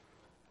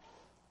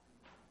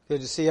Good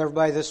to see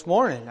everybody this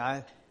morning.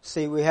 I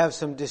see we have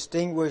some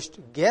distinguished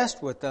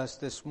guests with us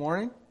this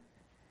morning.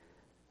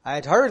 I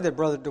had heard that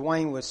Brother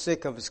Dwayne was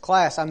sick of his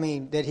class. I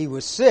mean, that he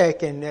was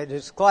sick and that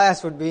his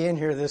class would be in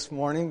here this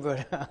morning,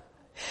 but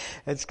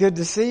it's good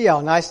to see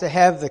y'all. Nice to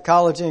have the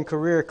college and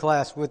career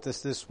class with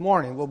us this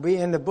morning. We'll be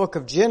in the book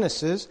of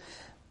Genesis.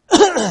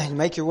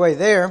 Make your way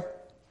there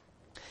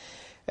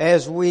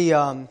as we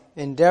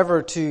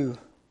endeavor to,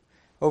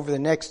 over the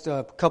next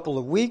couple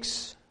of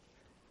weeks,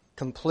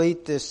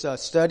 complete this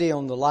study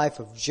on the life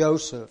of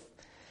Joseph.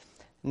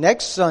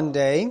 Next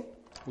Sunday,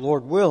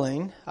 Lord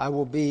willing, I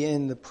will be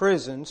in the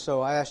prison,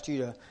 so I asked you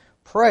to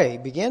pray.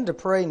 Begin to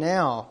pray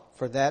now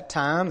for that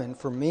time and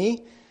for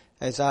me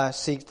as I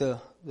seek the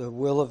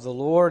will of the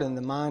Lord and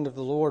the mind of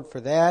the Lord for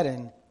that.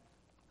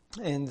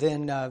 And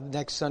then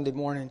next Sunday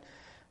morning,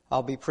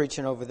 I'll be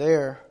preaching over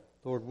there.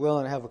 Lord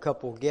willing, I have a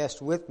couple of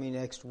guests with me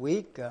next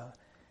week.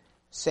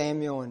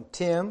 Samuel and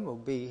Tim will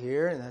be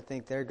here, and I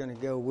think they're going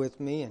to go with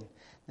me.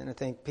 And I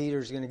think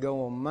Peter's going to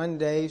go on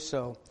Monday,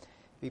 so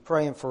be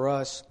praying for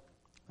us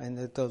and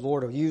that the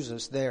Lord will use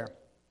us there.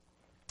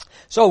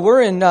 So we're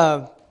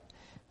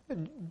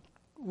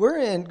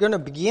going to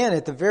begin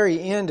at the very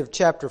end of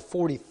chapter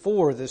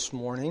 44 this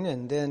morning,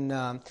 and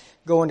then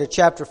go into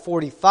chapter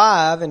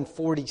 45 and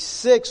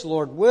 46,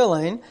 Lord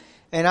willing.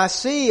 And I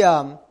see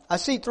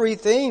three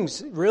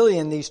things really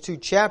in these two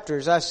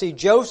chapters. I see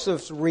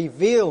Joseph's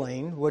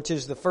revealing, which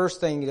is the first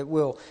thing that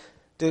we'll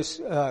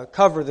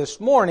cover this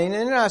morning,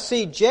 and then I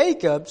see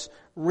Jacob's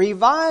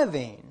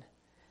reviving.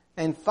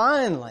 And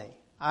finally,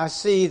 I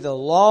see the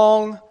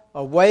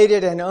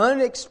long-awaited and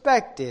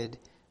unexpected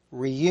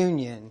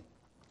reunion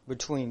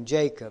between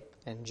Jacob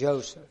and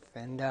Joseph.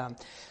 And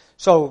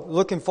so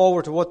looking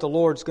forward to what the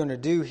Lord's going to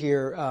do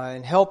here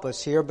and help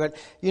us here. But,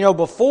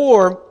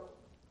 before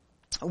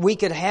we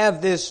could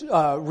have this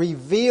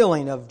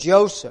revealing of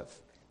Joseph,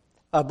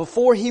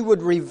 before he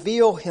would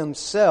reveal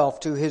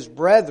himself to his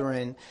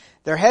brethren,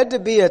 there had to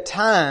be a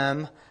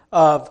time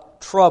of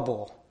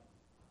trouble.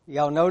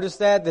 Y'all notice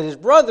that? That his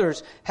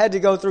brothers had to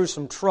go through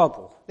some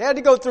trouble. They had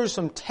to go through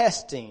some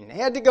testing. They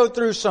had to go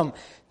through some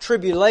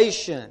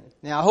tribulation.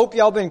 Now, I hope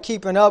y'all been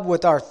keeping up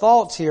with our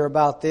thoughts here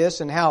about this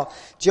and how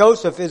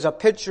Joseph is a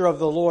picture of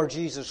the Lord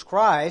Jesus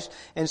Christ.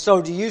 And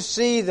so do you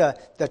see the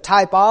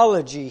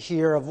typology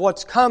here of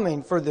what's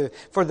coming for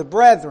the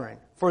brethren,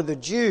 for the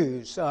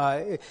Jews?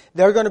 They're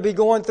going to be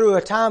going through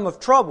a time of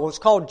trouble. It's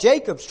called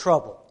Jacob's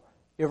trouble.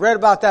 You've read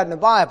about that in the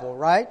Bible,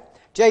 right?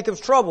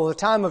 Jacob's trouble, the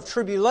time of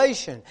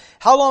tribulation.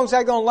 How long is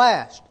that going to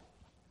last?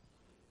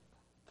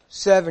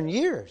 7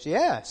 years.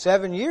 Yeah,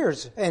 7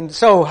 years. And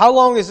so how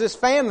long is this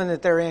famine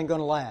that they're in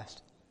going to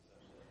last?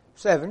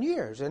 7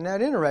 years. Isn't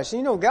that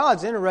interesting?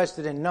 God's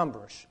interested in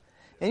numbers.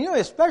 And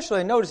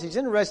especially notice He's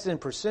interested in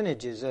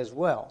percentages as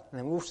well.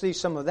 And we'll see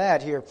some of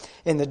that here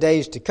in the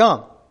days to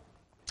come.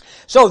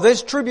 So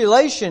this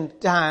tribulation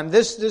time,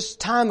 this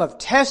time of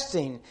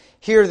testing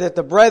here that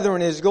the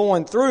brethren is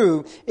going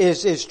through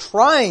is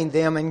trying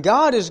them, and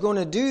God is going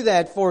to do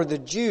that for the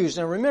Jews.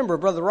 Now remember,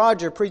 Brother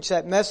Roger preached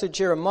that message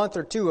here a month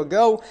or two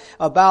ago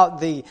about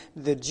the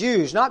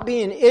Jews not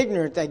being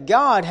ignorant that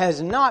God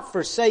has not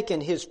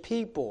forsaken His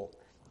people.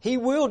 He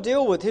will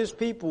deal with His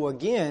people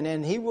again,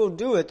 and He will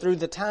do it through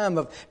the time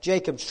of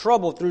Jacob's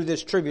trouble, through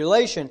this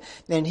tribulation.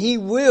 And He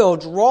will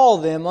draw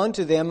them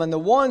unto them, and the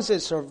ones that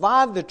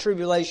survive the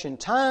tribulation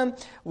time,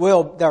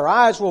 their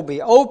eyes will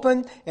be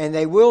open, and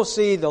they will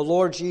see the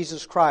Lord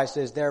Jesus Christ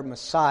as their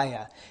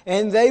Messiah.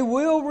 And they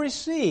will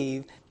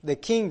receive the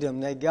kingdom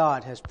that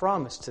God has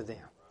promised to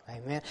them.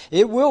 Amen.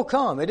 It will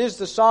come. It is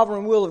the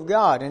sovereign will of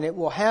God, and it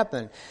will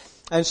happen.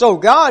 And so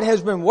God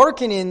has been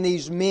working in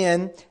these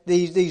men,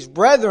 these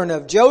brethren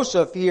of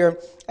Joseph here,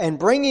 and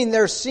bringing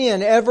their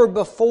sin ever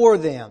before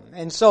them.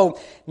 And so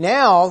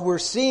now we're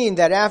seeing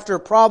that after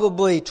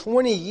probably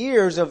 20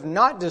 years of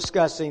not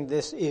discussing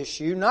this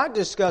issue, not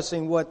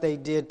discussing what they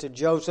did to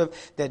Joseph,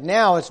 that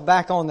now it's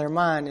back on their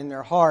mind and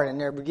their heart, and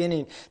they're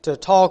beginning to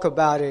talk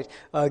about it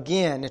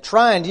again.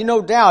 Trying,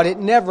 no doubt, it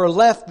never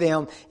left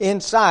them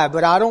inside,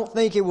 but I don't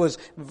think it was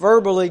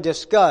verbally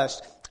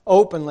discussed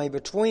openly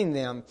between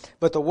them.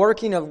 But the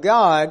working of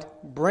God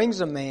brings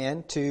a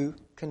man to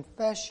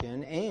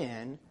confession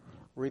and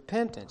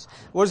repentance.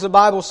 What does the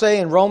Bible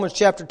say in Romans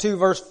chapter 2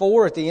 verse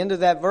 4? At the end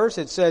of that verse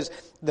it says,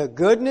 the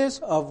goodness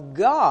of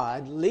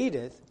God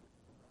leadeth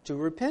to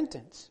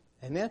repentance.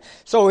 Amen.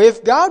 So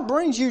if God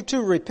brings you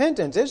to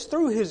repentance, it's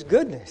through His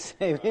goodness.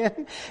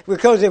 Amen.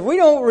 Because if we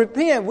don't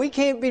repent, we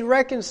can't be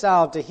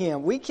reconciled to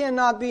Him. We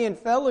cannot be in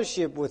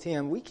fellowship with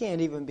Him. We can't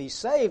even be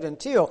saved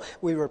until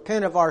we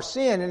repent of our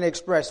sin and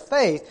express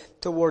faith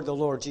toward the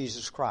Lord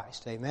Jesus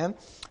Christ. Amen.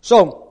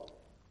 So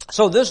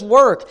this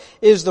work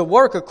is the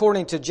work,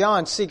 according to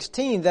John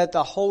 16, that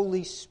the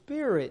Holy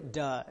Spirit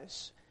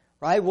does.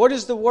 Right? What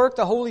is the work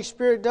the Holy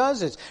Spirit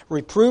does? It's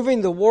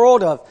reproving the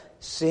world of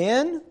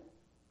sin,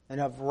 and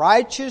of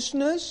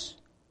righteousness,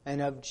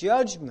 and of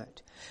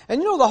judgment.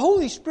 And the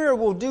Holy Spirit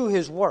will do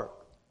His work.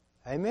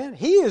 Amen?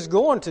 He is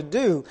going to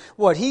do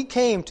what He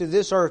came to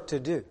this earth to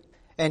do.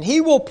 And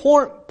He will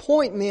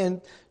point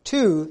men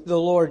to the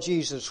Lord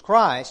Jesus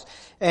Christ.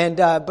 And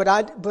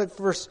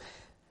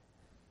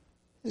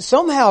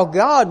somehow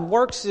God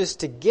works this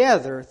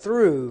together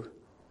through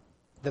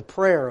the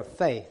prayer of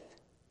faith.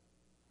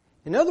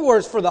 In other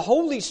words, for the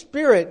Holy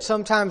Spirit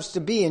sometimes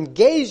to be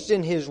engaged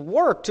in His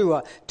work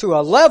to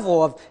a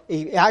level of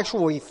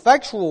actual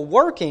effectual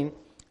working,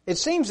 it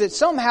seems that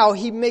somehow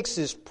He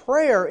mixes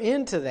prayer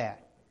into that.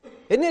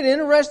 Isn't it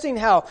interesting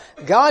how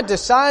God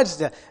decides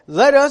to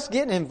let us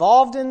get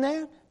involved in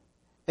that?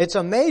 It's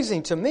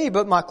amazing to me,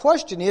 but my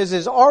question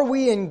is are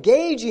we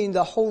engaging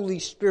the Holy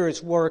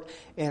Spirit's work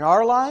in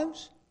our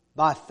lives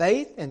by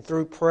faith and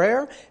through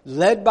prayer,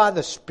 led by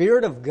the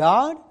Spirit of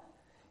God?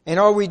 And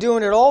are we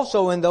doing it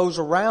also in those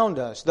around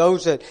us,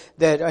 those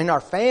that in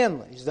our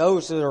families,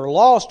 those that are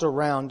lost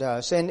around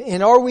us?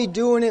 And are we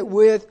doing it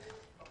with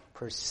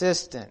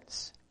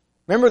persistence?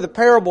 Remember the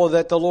parable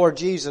that the Lord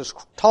Jesus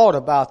taught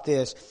about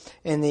this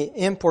in the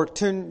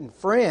importunate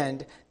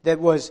friend that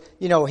was,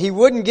 he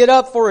wouldn't get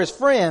up for his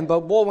friend,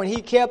 but boy, when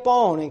he kept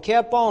on and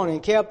kept on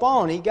and kept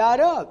on, he got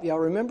up. Y'all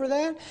remember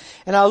that?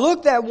 And I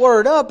looked that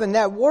word up, and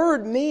that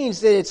word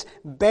means that it's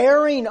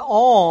bearing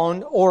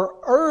on or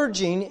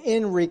urging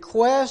in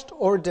request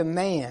or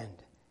demand.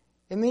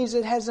 It means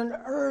it has an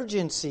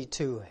urgency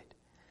to it.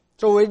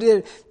 So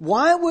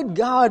why would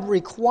God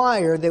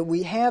require that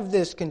we have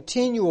this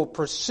continual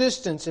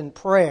persistence in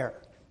prayer?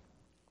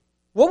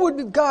 What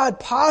would God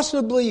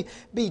possibly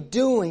be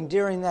doing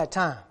during that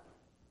time?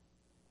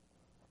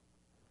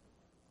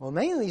 Well,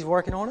 mainly He's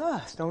working on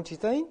us, don't you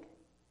think?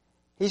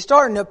 He's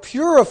starting to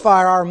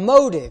purify our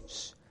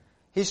motives.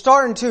 He's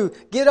starting to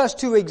get us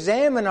to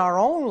examine our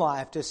own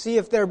life to see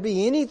if there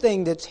be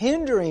anything that's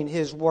hindering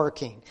His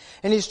working.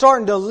 And He's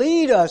starting to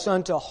lead us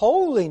unto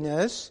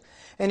holiness.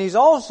 And He's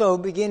also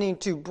beginning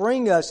to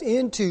bring us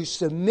into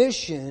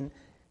submission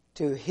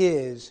to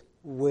His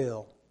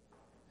will.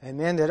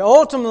 Amen. That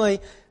ultimately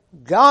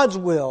God's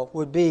will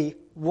would be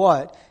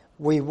what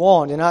we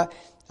want. And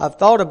I've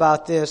thought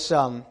about this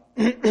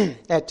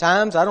at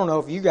times. I don't know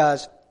if you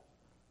guys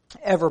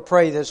ever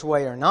pray this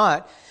way or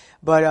not.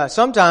 But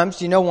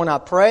sometimes, when I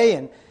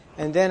pray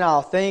and then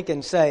I'll think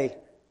and say,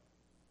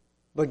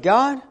 but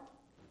God,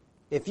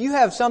 if you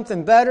have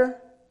something better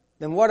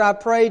than what I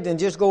prayed, then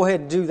just go ahead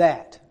and do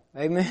that.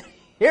 Amen.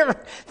 You ever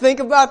think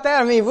about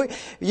that? I mean,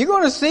 you're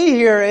going to see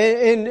here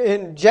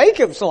in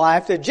Jacob's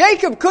life that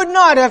Jacob could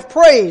not have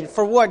prayed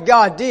for what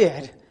God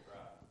did.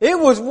 It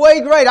was way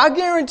great. I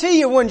guarantee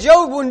you when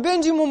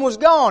Benjamin was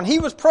gone, he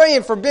was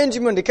praying for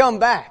Benjamin to come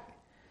back.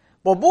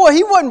 But boy,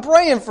 he wasn't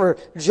praying for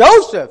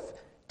Joseph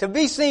to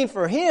be seen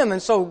for him.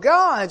 And so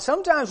God,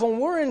 sometimes when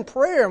we're in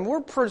prayer and we're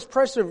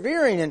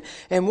persevering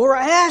and we're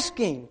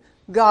asking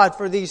God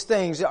for these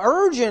things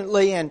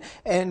urgently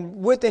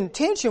and with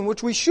intention,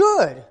 which we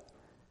should.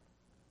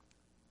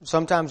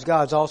 Sometimes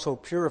God's also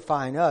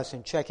purifying us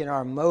and checking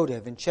our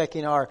motive and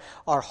checking our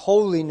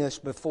holiness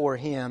before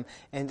Him,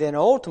 and then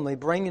ultimately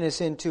bringing us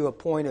into a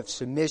point of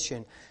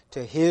submission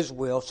to His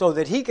will so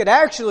that He could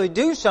actually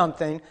do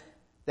something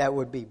that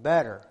would be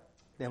better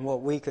than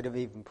what we could have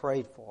even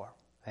prayed for.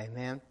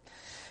 Amen.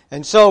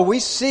 And so we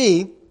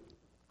see,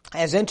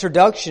 as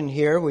introduction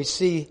here, we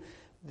see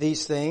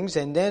these things,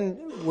 and then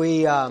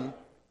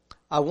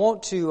I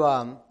want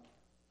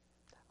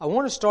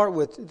to start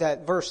with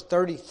that verse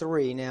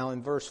 33 now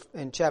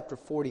in chapter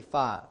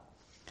 45.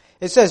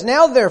 It says,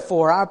 "Now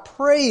therefore I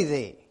pray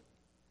thee."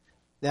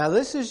 Now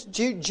this is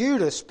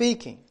Judah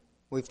speaking.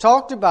 We've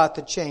talked about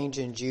the change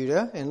in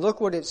Judah, and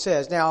look what it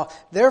says. "Now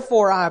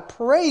therefore I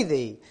pray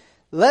thee,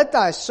 let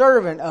thy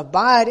servant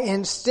abide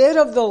instead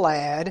of the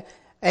lad,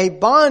 a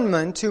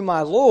bondman to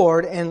my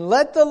Lord, and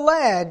let the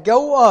lad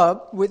go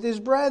up with his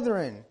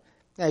brethren."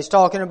 Now he's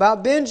talking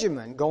about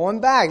Benjamin going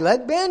back.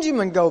 Let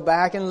Benjamin go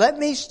back and let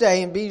me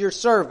stay and be your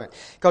servant.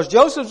 Because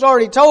Joseph's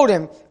already told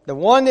him, the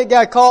one that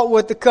got caught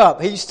with the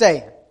cup, he's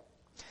staying.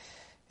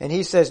 And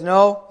he says,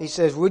 no. He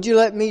says, would you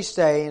let me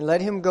stay and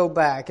let him go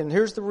back? And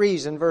here's the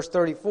reason, verse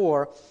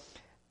 34.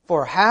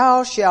 "For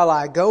how shall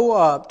I go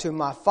up to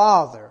my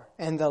father,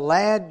 and the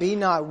lad be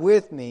not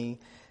with me,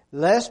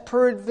 lest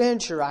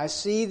peradventure I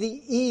see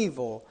the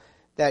evil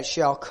that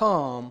shall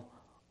come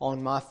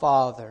on my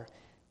father."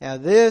 Now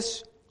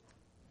this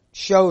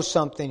shows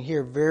something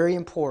here very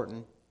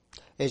important.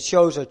 It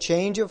shows a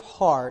change of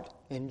heart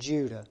in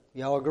Judah.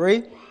 Y'all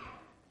agree?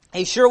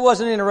 He sure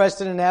wasn't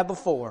interested in that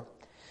before.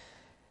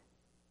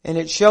 And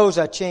it shows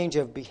a change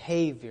of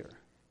behavior.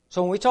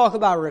 So when we talk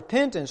about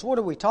repentance, what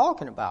are we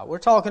talking about? We're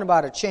talking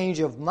about a change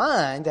of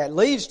mind that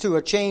leads to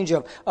a change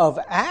of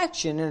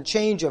action and a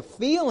change of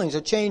feelings,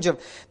 a change of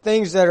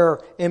things that are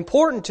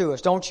important to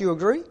us. Don't you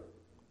agree?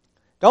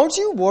 Don't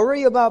you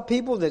worry about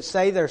people that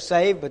say they're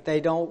saved, but they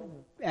don't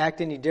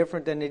act any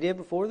different than they did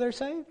before they're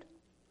saved?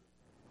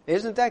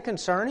 Isn't that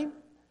concerning?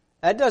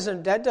 That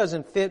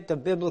doesn't fit the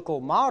biblical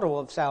model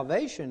of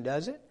salvation,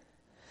 does it?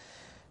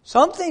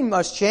 Something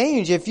must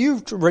change. If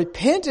you've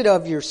repented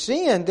of your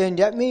sin, then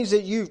that means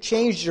that you've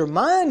changed your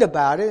mind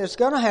about it. It's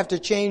going to have to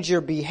change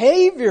your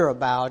behavior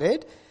about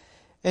it.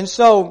 And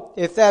so,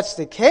 if that's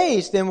the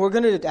case, then we're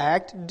going to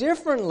act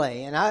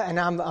differently. And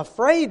I'm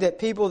afraid that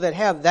people that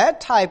have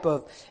that type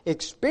of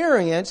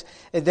experience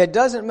that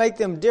doesn't make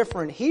them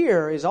different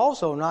here is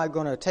also not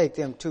going to take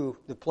them to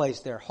the place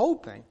they're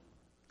hoping.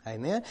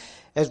 Amen.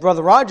 As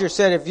Brother Roger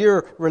said, if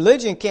your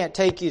religion can't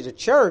take you to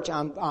church,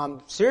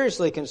 I'm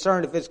seriously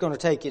concerned if it's going to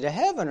take you to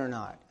heaven or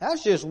not.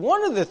 That's just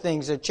one of the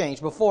things that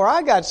changed. Before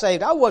I got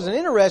saved, I wasn't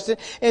interested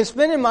in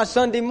spending my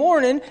Sunday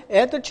morning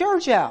at the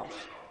church house.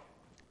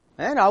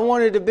 And I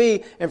wanted to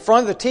be in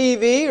front of the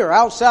TV or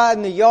outside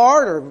in the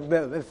yard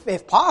or,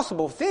 if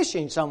possible,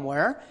 fishing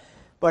somewhere.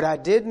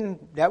 But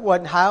that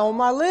wasn't high on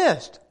my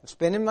list,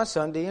 spending my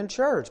Sunday in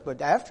church.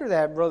 But after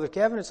that, Brother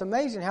Kevin, it's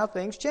amazing how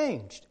things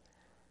changed.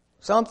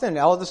 Something,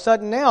 all of a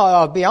sudden now,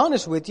 I'll be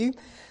honest with you,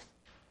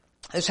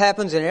 this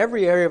happens in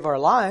every area of our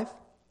life.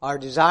 Our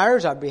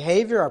desires, our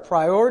behavior, our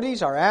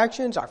priorities, our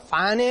actions, our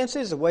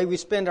finances, the way we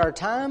spend our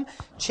time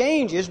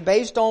changes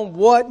based on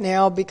what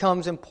now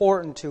becomes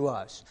important to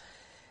us.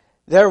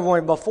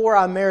 Before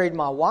I married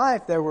my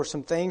wife, there were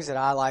some things that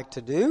I liked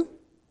to do.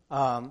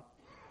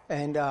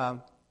 And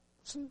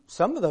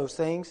some of those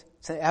things,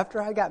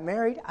 after I got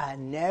married, I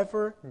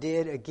never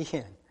did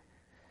again.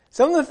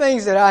 Some of the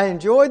things that I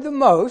enjoyed the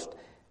most,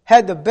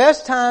 had the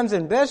best times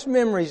and best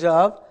memories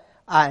of,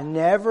 I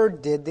never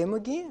did them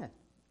again.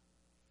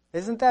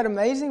 Isn't that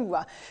amazing?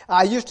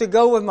 I used to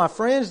go with my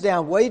friends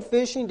down wade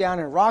fishing down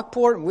in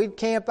Rockport, and we'd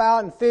camp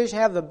out and fish,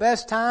 have the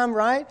best time,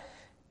 right?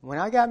 When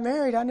I got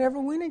married, I never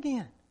went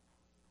again.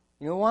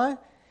 You know why?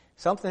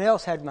 Something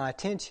else had my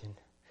attention.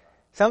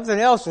 Something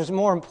else was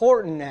more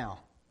important now.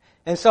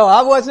 And so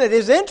I wasn't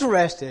as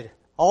interested.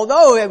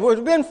 Although it would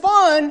have been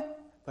fun,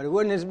 but it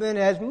wouldn't have been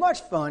as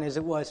much fun as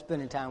it was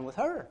spending time with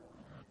her.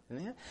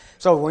 Amen?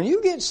 So when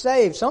you get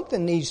saved,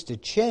 something needs to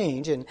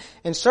change. And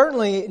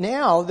certainly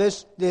now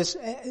this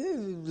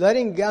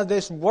letting God,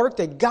 this work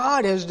that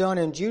God has done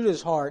in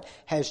Judah's heart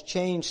has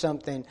changed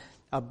something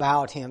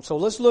about him. So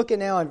let's look at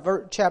now in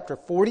chapter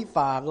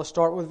 45. Let's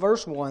start with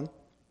verse 1.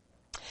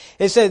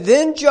 It said,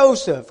 then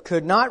Joseph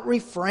could not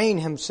refrain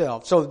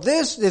himself. So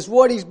this is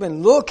what he's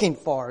been looking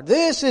for.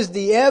 This is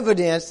the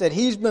evidence that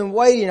he's been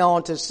waiting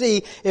on to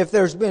see if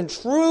there's been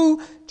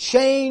true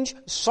change,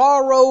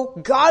 sorrow,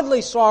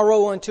 godly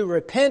sorrow unto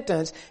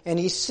repentance. And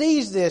he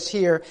sees this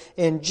here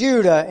in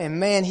Judah. And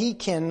man, he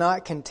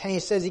cannot contain. He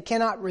says he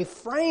cannot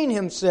refrain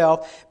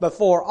himself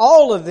before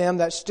all of them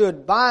that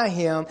stood by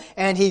him.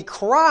 And he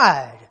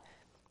cried,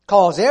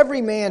 cause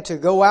every man to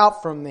go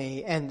out from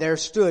me. And there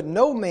stood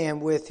no man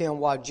with him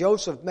while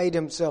Joseph made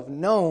himself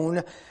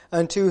known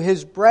unto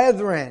his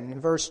brethren.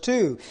 Verse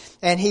 2.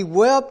 And he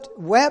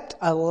wept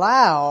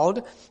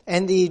aloud,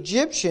 and the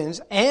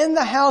Egyptians and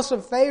the house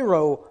of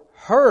Pharaoh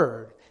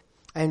heard.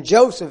 And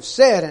Joseph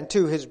said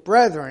unto his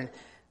brethren,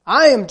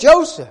 I am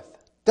Joseph.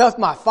 Doth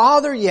my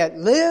father yet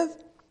live?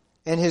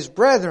 And his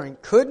brethren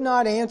could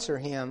not answer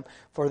him,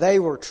 for they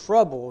were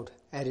troubled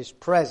at his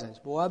presence.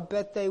 Boy, I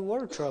bet they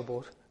were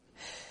troubled.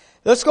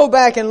 Let's go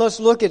back and let's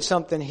look at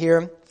something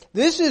here.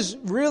 This is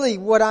really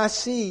what I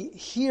see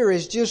here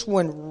is just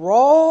when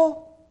raw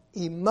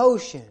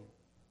emotion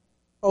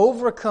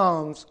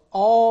overcomes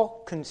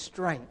all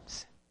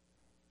constraints.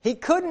 He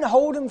couldn't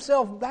hold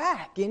himself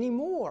back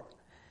anymore.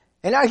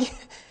 And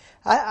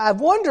I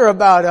wonder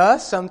about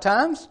us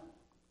sometimes.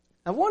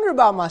 I wonder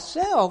about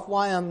myself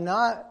why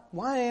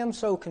I am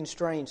so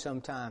constrained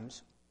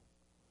sometimes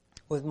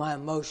with my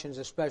emotions,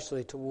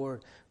 especially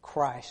toward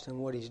Christ and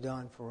what He's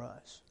done for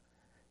us.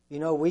 You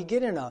know, we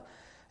get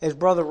as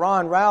Brother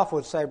Ron Ralph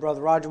would say,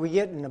 Brother Roger, we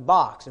get in a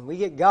box, and we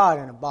get God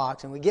in a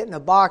box, and we get in a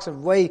box of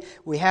the way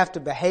we have to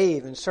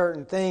behave in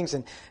certain things.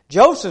 And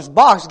Joseph's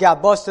box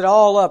got busted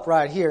all up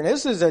right here. And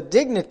this is a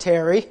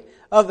dignitary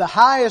of the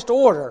highest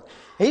order.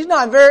 He's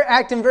not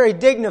acting very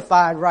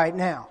dignified right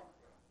now.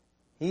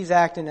 He's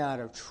acting out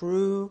of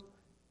true,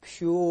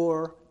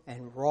 pure,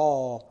 and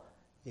raw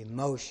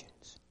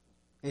emotions.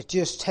 It's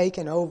just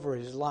taken over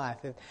his life.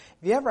 Have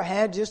you ever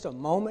had just a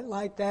moment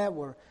like that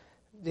where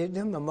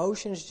them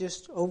emotions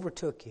just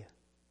overtook you?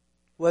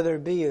 Whether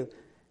it be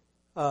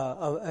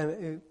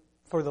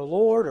for the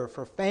Lord or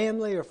for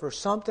family or for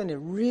something that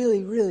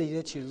really, really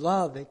that you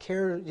love, that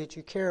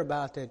you care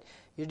about, that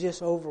you're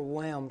just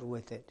overwhelmed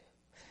with it.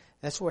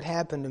 That's what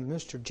happened to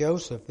Mr.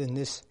 Joseph in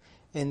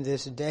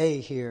this day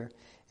here.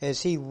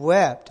 As he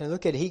wept, and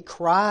look at, he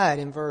cried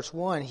in verse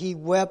 1. He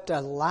wept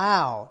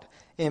aloud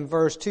in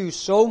verse 2,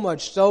 so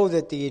much so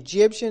that the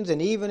Egyptians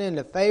and even in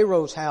the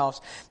Pharaoh's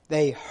house,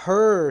 they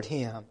heard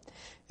him.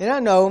 And I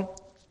know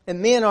that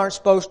men aren't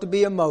supposed to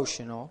be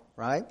emotional,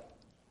 right?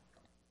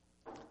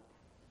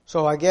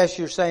 So I guess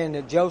you're saying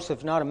that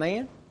Joseph's not a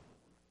man?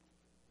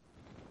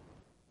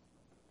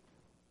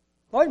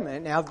 Wait a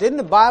minute now, didn't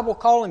the Bible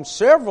call him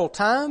several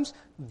times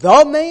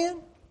the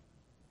man?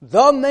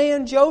 The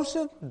man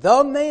Joseph?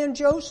 The man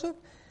Joseph?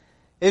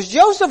 Is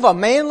Joseph a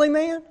manly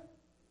man?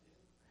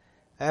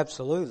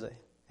 Absolutely.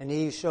 And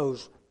he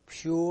shows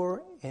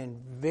pure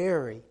and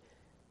very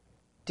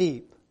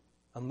deep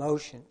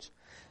emotions.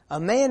 A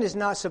man is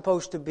not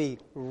supposed to be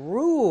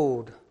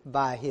ruled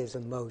by his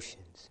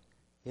emotions.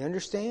 You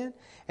understand?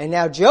 And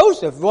now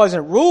Joseph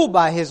wasn't ruled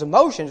by his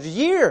emotions.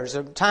 Years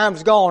of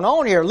time's gone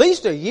on here, at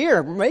least a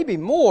year, maybe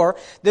more,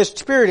 this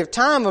period of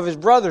time of his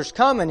brothers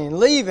coming and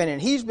leaving,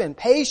 and he's been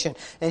patient,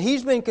 and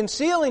he's been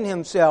concealing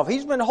himself.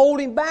 He's been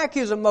holding back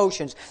his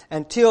emotions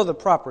until the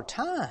proper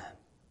time.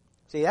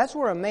 See, that's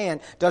where a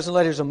man doesn't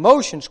let his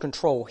emotions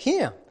control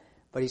him.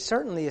 But he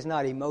certainly is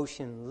not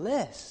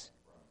emotionless.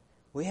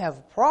 We have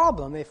a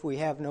problem if we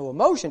have no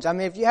emotions. I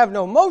mean, if you have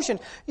no emotions,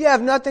 you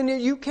have nothing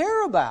that you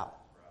care about.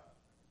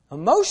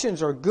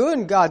 Emotions are good,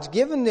 and God's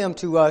given them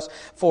to us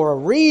for a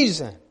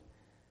reason.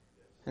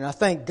 And I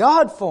thank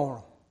God for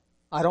them.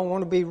 I don't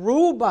want to be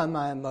ruled by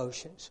my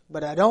emotions,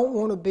 but I don't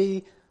want to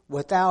be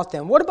without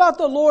them. What about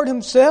the Lord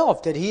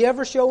Himself? Did He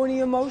ever show any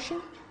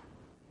emotion?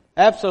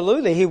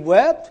 Absolutely. He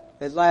wept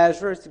at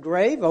Lazarus'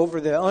 grave over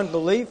the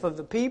unbelief of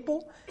the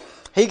people.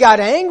 He got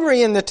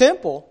angry in the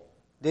temple,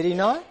 did He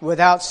not?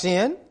 Without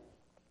sin.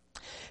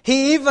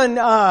 He even,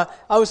 I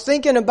was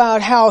thinking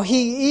about how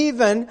He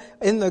even,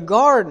 in the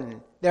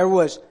garden, there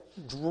was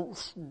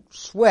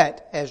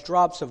sweat as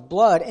drops of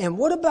blood. And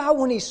what about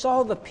when He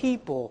saw the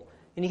people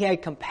and He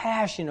had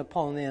compassion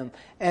upon them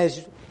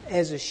as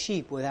a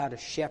sheep without a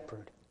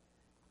shepherd?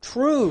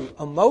 True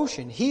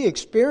emotion He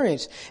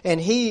experienced, and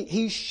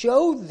He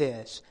showed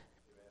this.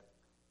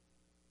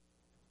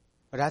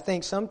 But I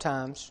think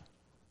sometimes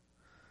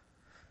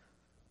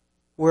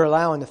we're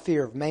allowing the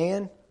fear of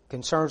man,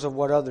 concerns of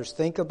what others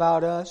think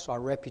about us, our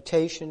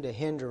reputation to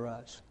hinder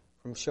us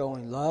from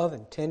showing love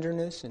and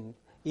tenderness and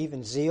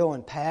even zeal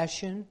and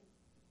passion,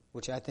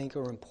 which I think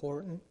are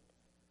important.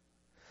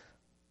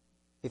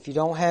 If you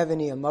don't have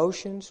any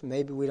emotions,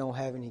 maybe we don't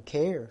have any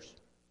cares.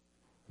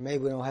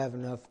 Maybe we don't have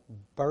enough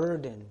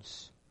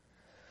burdens.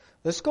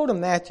 Let's go to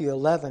Matthew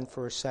 11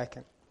 for a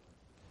second.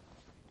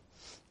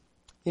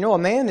 You know, a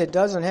man that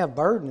doesn't have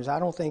burdens, I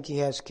don't think he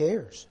has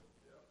cares.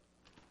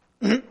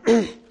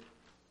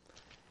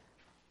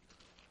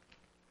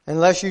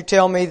 Unless you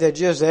tell me that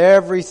just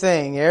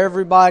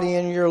everybody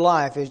in your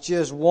life is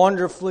just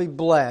wonderfully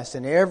blessed,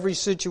 and every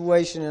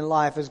situation in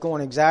life is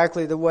going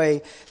exactly the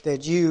way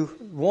that you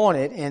want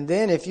it. And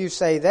then if you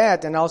say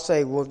that, then I'll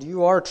say, well,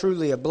 you are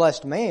truly a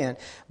blessed man.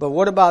 But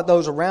what about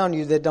those around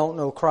you that don't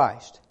know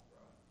Christ?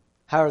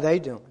 How are they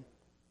doing?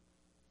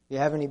 Do you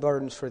have any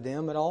burdens for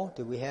them at all?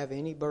 Do we have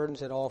any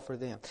burdens at all for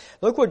them?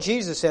 Look what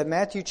Jesus said,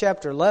 Matthew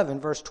chapter 11,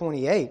 verse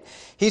 28.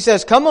 He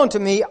says, "Come unto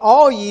me,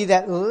 all ye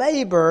that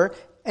labor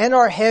and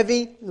are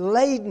heavy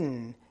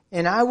laden,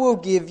 and I will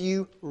give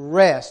you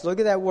rest." Look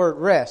at that word,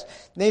 rest.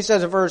 Then he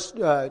says in verse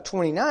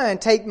 29,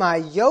 "Take my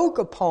yoke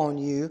upon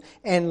you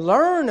and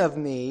learn of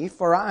me,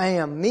 for I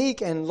am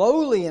meek and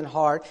lowly in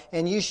heart,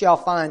 and you shall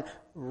find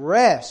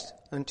rest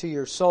unto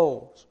your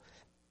souls.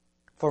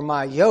 For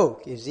my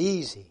yoke is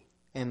easy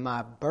and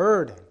my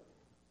burden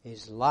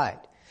is light."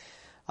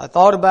 I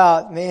thought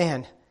about,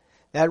 man,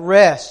 that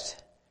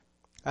rest.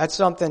 That's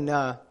something,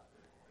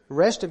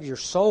 rest of your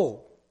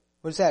soul.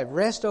 What's that?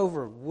 Rest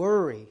over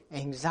worry,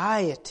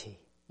 anxiety.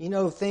 You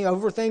know,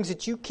 over things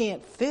that you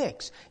can't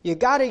fix. You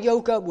got to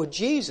yoke up with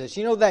Jesus.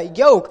 You know, that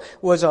yoke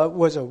was a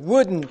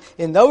wooden,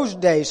 in those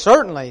days,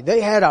 certainly.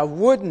 They had a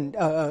wooden,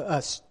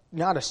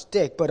 not a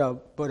stick, but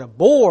a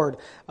board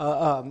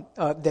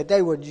that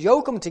they would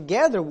yoke them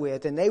together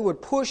with, and they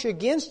would push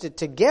against it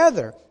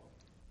together.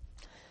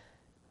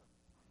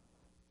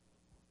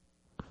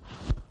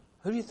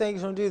 Who do you think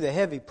is going to do the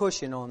heavy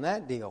pushing on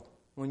that deal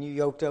when you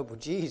yoked up with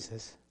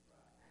Jesus?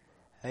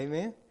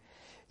 Amen.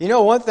 You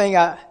know, one thing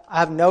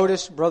I've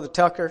noticed, Brother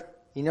Tucker,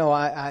 you know,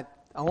 I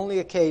only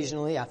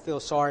occasionally, I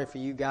feel sorry for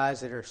you guys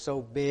that are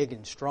so big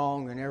and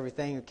strong and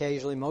everything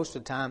occasionally. Most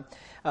of the time,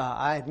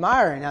 I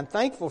admire and I'm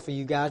thankful for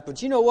you guys.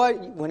 But you know what?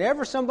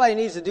 Whenever somebody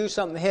needs to do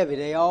something heavy,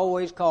 they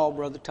always call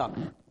Brother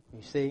Tucker.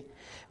 You see?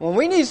 When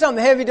we need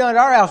something heavy done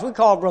at our house, we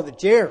call Brother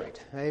Jared.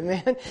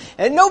 Amen.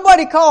 And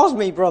nobody calls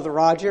me Brother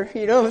Roger.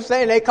 You know what I'm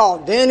saying? They call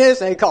Dennis,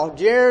 they call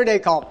Jared, they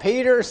call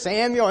Peter,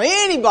 Samuel,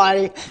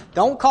 anybody.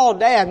 Don't call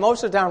Dad.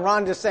 Most of the time,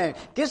 Ron just saying,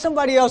 get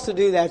somebody else to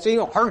do that so you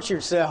don't hurt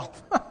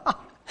yourself.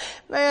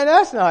 Man,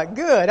 that's not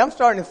good. I'm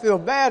starting to feel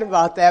bad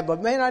about that.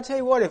 But man, I tell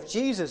you what, if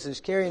Jesus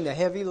is carrying the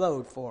heavy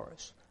load for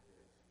us,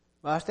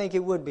 well, I think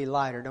it would be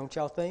lighter, don't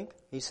y'all think?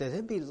 He says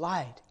it'd be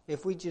light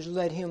if we just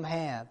let Him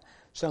have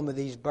some of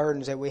these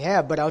burdens that we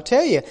have. But I'll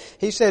tell you,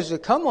 He says to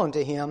come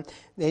unto Him,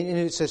 and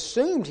it's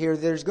assumed here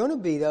there's going to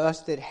be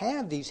us that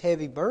have these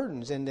heavy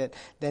burdens and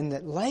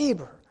that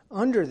labor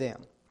under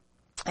them.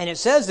 And it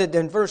says that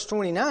in verse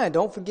 29,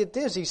 don't forget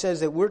this, He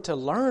says that we're to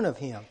learn of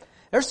Him.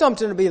 There's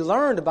something to be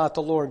learned about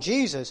the Lord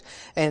Jesus.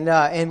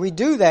 And we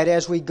do that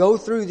as we go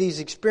through these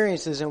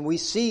experiences and we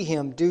see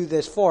Him do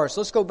this for us.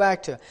 Let's go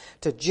back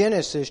to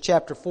Genesis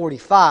chapter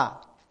 45.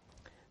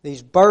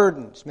 These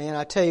burdens, man,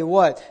 I tell you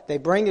what, they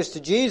bring us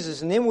to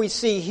Jesus, and then we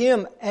see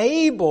Him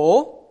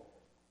able.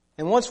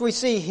 And once we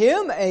see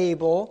Him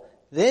able,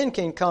 then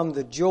can come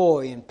the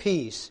joy and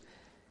peace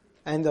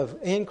and the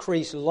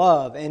increased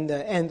love and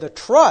the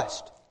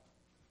trust.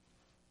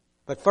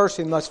 But first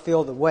we must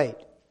feel the weight.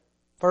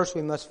 First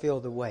we must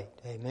feel the weight.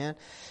 Amen.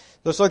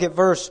 Let's look at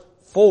verse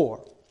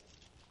 4.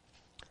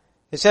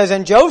 It says,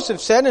 And Joseph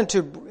said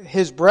unto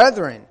his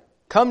brethren,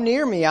 Come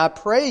near me, I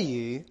pray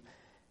you.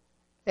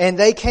 And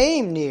they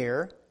came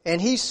near, and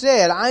he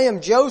said, I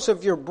am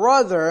Joseph, your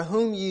brother,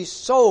 whom ye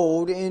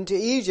sold into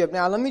Egypt.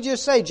 Now let me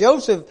just say,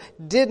 Joseph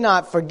did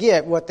not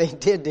forget what they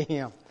did to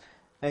him.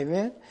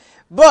 Amen?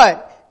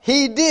 But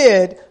he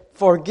did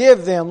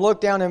forgive them.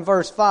 Look down in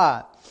verse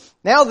 5.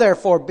 Now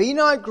therefore, be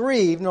not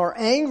grieved, nor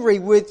angry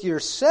with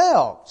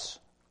yourselves,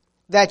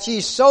 that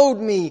ye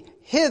sold me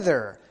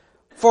hither.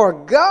 For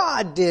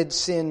God did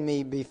send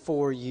me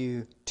before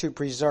you to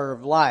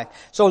preserve life.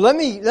 So let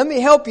me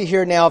help you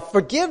here now.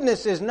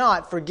 Forgiveness is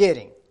not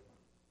forgetting.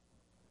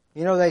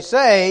 You know, they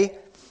say,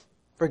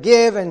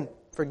 forgive and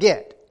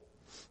forget.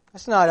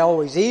 That's not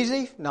always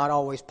easy, not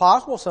always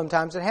possible.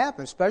 Sometimes it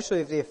happens, especially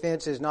if the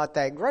offense is not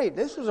that great.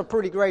 This was a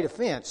pretty great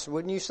offense,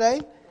 wouldn't you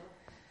say?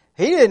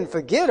 He didn't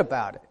forget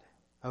about it,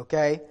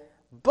 okay?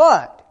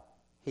 But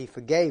he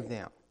forgave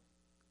them.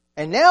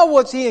 And now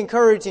what's he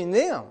encouraging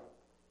them?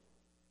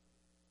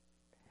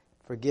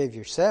 Forgive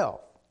yourself.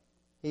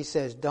 He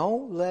says,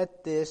 don't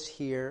let this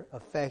here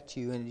affect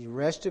you in the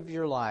rest of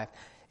your life.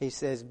 He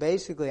says,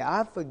 basically,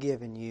 I've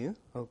forgiven you,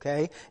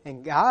 okay?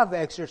 And I've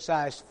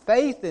exercised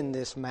faith in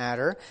this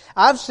matter.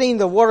 I've seen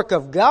the work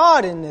of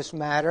God in this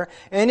matter,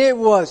 and it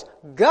was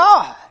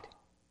God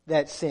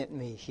that sent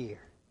me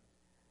here.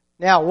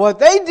 Now, what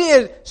they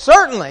did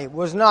certainly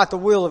was not the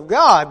will of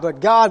God,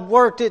 but God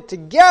worked it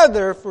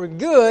together for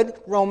good.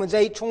 Romans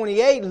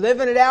 8:28,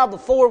 living it out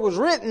before it was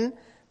written.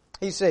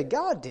 He said,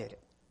 God did it.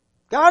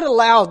 God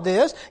allowed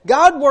this.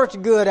 God worked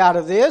good out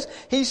of this.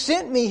 He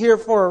sent me here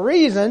for a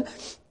reason.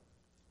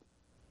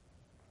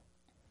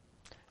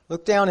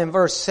 Look down in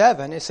verse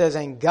 7. It says,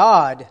 And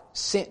God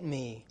sent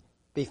me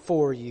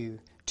before you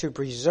to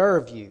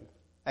preserve you,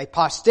 a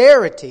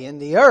posterity in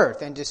the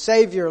earth, and to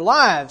save your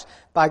lives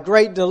by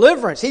great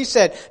deliverance. He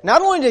said,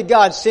 not only did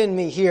God send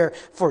me here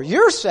for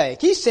your sake,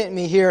 He sent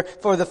me here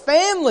for the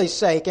family's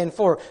sake and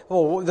for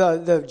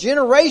the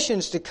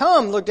generations to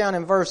come. Look down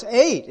in verse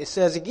 8. It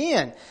says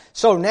again,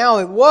 So now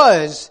it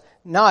was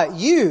not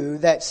you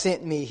that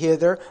sent me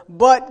hither,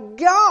 but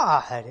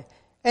God.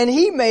 And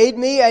He made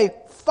me a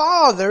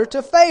father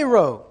to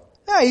Pharaoh.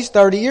 Now, he's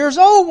 30 years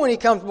old when he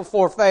comes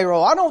before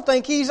Pharaoh. I don't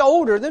think he's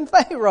older than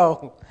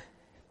Pharaoh.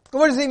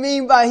 What does he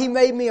mean by He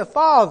made me a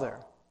father?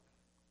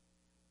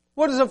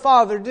 What does a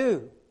father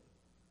do?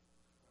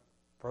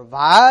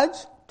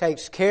 Provides,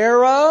 takes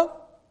care of.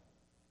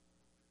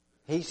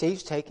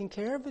 He's taking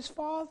care of his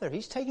father.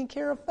 He's taking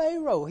care of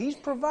Pharaoh. He's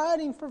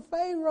providing for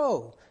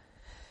Pharaoh.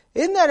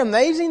 Isn't that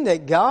amazing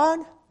that God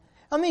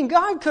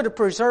could have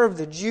preserved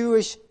the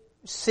Jewish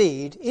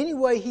seed any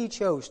way He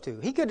chose to.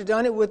 He could have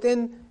done it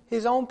within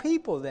His own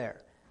people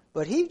there.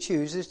 But He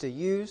chooses to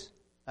use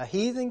a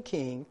heathen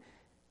king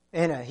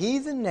and a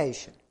heathen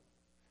nation.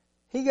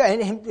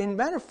 And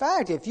matter of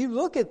fact, if you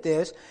look at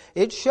this,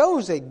 it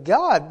shows that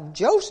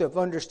Joseph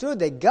understood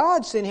that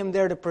God sent him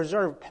there to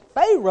preserve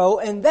Pharaoh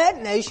and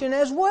that nation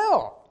as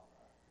well.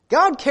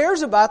 God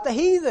cares about the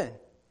heathen.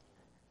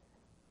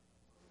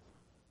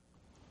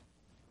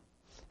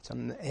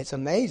 It's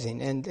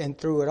amazing. And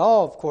through it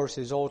all, of course,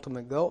 His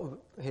ultimate goal,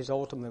 His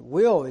ultimate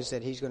will is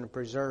that He's going to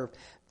preserve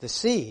the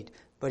seed.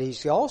 But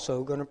He's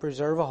also going to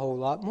preserve a whole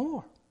lot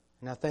more.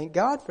 And I thank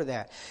God for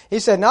that. He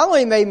said, not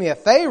only made me a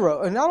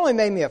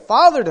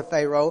father to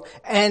Pharaoh,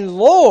 and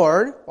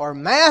Lord, or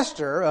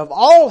master of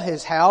all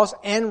his house,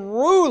 and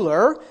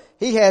ruler.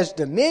 He has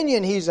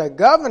dominion. He's a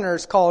governor,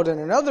 it's called in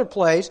another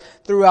place,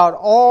 throughout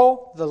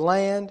all the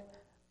land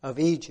of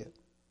Egypt.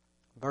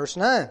 Verse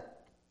 9.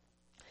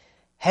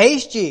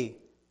 Haste ye,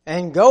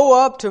 and go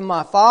up to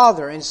my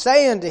father, and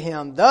say unto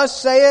him,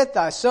 Thus saith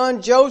thy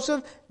son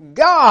Joseph,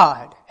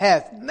 God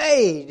hath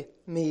made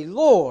me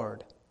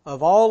Lord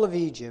of all of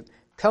Egypt.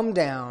 Come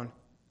down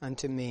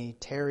unto me,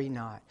 tarry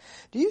not.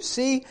 Do you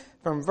see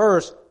from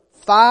verse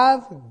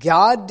 5,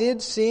 God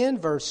did send.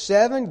 Verse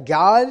 7,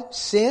 God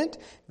sent.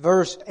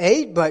 Verse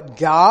 8, but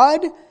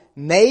God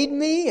made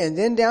me. And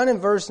then down in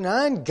verse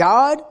 9,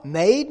 God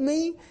made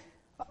me.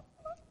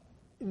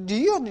 Do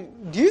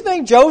you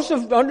think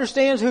Joseph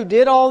understands who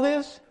did all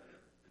this?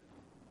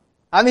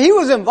 I mean, he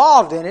was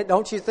involved in it,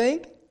 don't you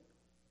think?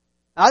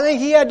 I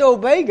think he had to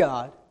obey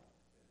God.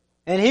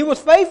 And he was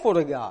faithful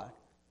to God.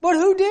 But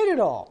who did it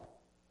all?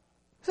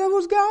 So it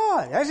was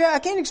God. I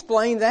can't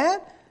explain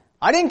that.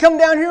 I didn't come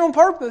down here on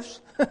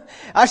purpose.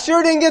 I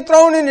sure didn't get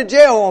thrown into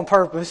jail on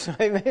purpose.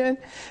 Amen.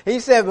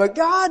 He said, but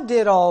God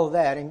did all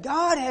that. And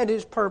God had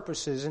His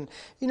purposes. And,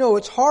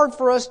 it's hard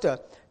for us to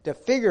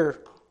figure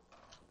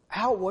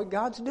out what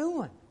God's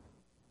doing.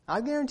 I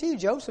guarantee you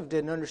Joseph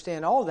didn't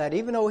understand all that.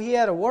 Even though he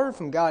had a word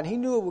from God, he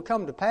knew it would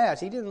come to pass.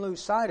 He didn't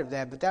lose sight of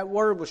that. But that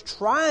word was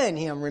trying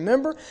him.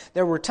 Remember?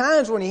 There were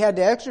times when he had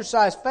to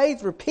exercise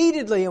faith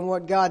repeatedly in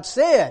what God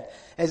said,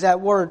 as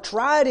that word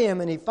tried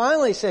him. And he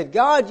finally said,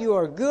 God, you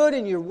are good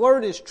and your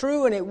word is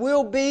true, and it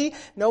will be,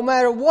 no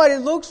matter what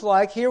it looks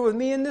like, here with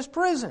me in this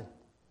prison.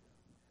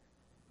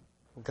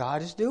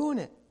 God is doing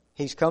it.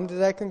 He's come to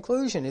that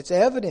conclusion. It's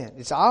evident.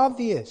 It's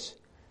obvious.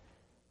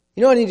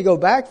 You know, I need to go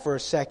back for a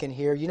second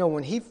here. You know,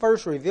 when he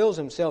first reveals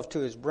himself to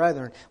his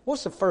brethren,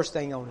 what's the first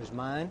thing on his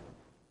mind?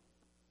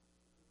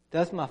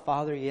 Doth my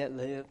Father yet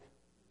live?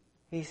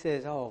 He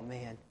says, oh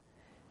man.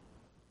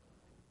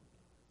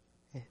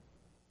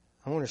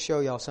 I want to show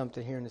y'all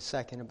something here in a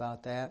second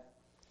about that.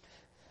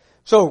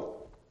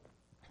 So,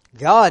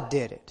 God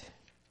did it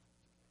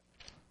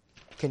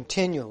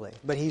continually.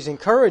 But He's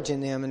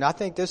encouraging them, and I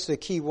think this is a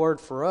key word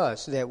for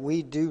us, that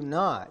we do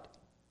not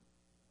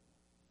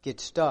get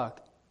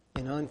stuck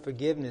in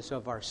unforgiveness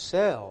of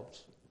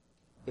ourselves.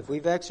 If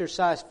we've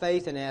exercised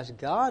faith and asked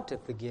God to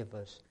forgive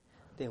us,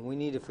 then we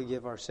need to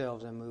forgive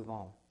ourselves and move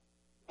on.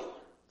 Does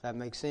that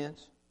make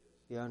sense?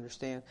 You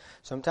understand?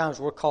 Sometimes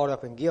we're caught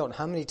up in guilt.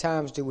 How many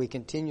times do we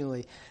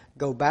continually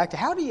go back to...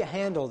 How do you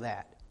handle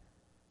that?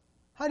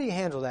 How do you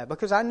handle that?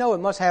 Because I know it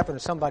must happen to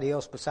somebody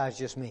else besides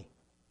just me.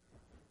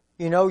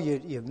 You know,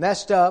 you've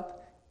messed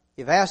up.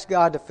 You've asked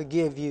God to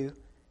forgive you.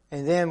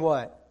 And then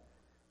what?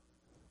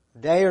 A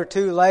day or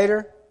two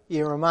later,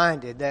 you're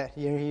reminded that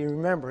you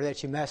remember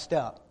that you messed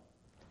up.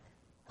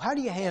 How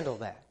do you handle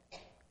that?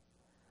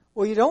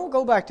 Well, you don't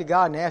go back to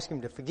God and ask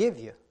Him to forgive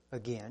you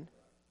again.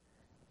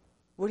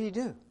 What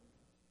do?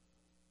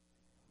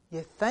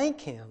 You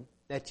thank Him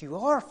that you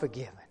are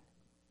forgiven.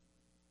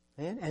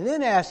 And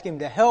then ask Him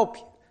to help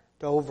you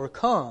to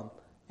overcome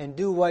and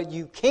do what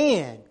you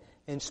can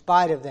in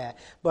spite of that.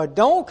 But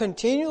don't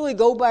continually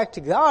go back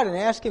to God and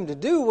ask Him to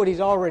do what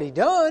He's already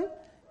done.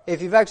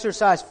 If you've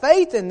exercised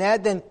faith in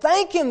that, then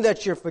thank Him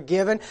that you're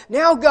forgiven.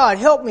 Now, God,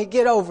 help me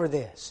get over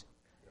this.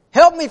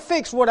 Help me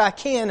fix what I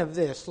can of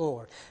this,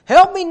 Lord.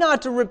 Help me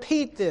not to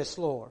repeat this,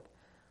 Lord.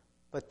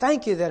 But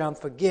thank You that I'm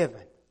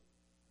forgiven.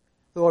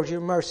 Lord,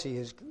 Your mercy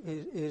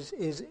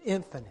is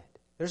infinite.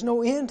 There's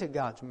no end to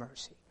God's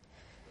mercy.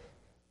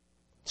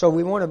 So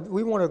we want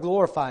to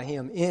glorify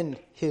Him in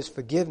His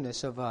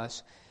forgiveness of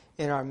us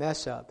in our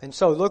mess up. And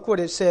so look what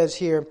it says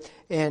here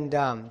in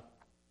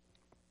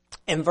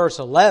verse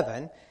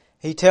 11.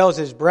 He tells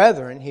his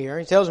brethren here,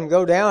 he tells them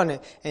go down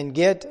and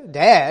get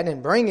Dad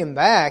and bring him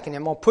back, and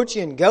I'm going to put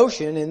you in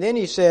Goshen. And then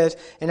he says,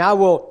 and I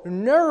will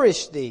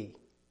nourish thee.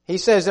 He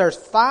says there's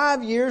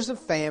 5 years of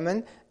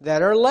famine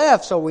that are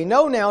left. So we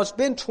know now it's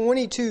been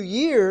 22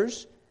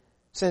 years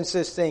since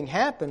this thing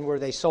happened where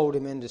they sold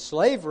him into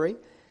slavery.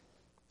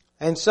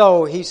 And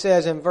so he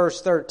says in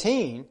verse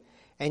 13,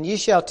 and ye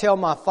shall tell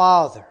my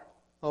father.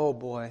 Oh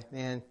boy,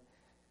 man,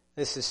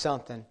 this is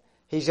something.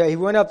 He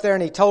went up there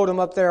and he told him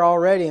up there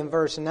already in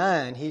verse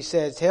 9. He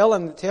says,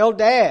 tell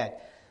Dad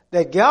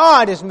that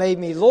God has made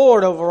me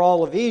Lord over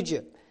all of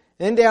Egypt.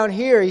 Then down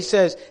here he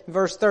says, in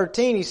verse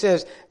 13, he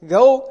says,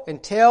 go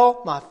and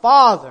tell my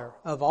father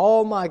of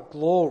all my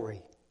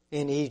glory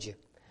in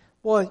Egypt.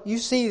 Well, you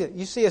see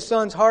a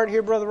son's heart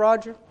here, Brother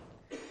Roger?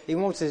 He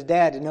wants his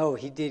dad to know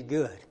he did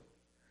good.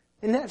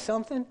 Isn't that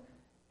something?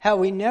 How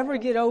we never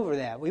get over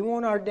that. We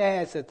want our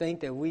dads to think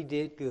that we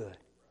did good.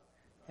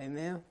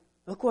 Amen?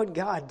 Look what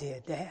God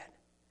did, Dad.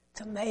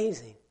 It's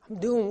amazing. I'm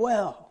doing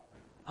well.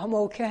 I'm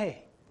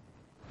okay.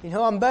 You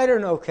know, I'm better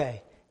than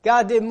okay.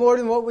 God did more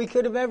than what we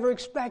could have ever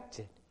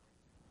expected.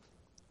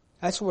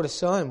 That's what a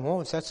son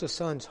wants. That's a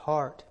son's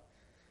heart.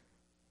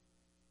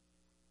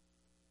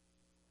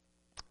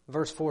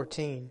 Verse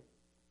 14.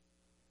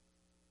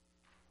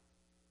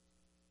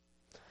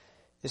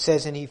 It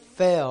says, and he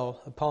fell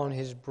upon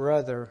his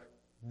brother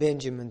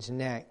Benjamin's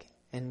neck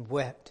and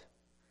wept.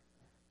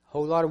 A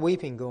whole lot of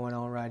weeping going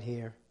on right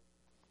here.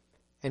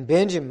 And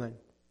Benjamin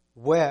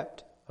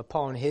wept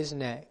upon his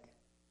neck.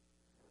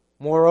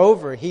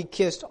 Moreover, he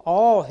kissed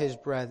all his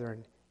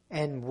brethren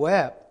and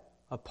wept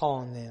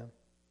upon them.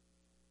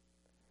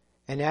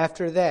 And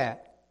after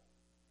that,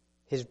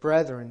 his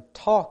brethren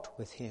talked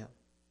with him.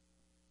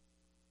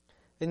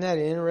 Isn't that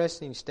an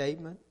interesting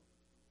statement?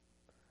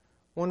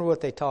 Wonder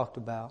what they talked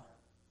about.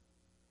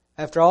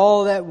 After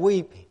all that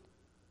weeping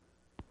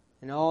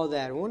and all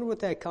that, I wonder what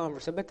that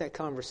conversation, I bet that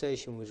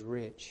conversation was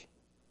rich.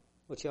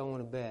 What y'all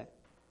want to bet?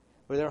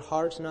 Were their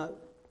hearts not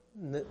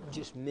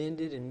just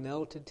mended and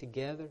melted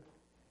together?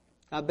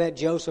 I bet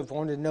Joseph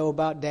wanted to know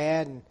about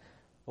Dad and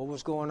what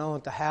was going on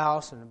at the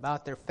house and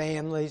about their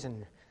families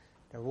and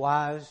their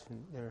wives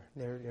and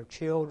their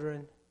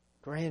children,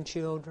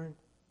 grandchildren.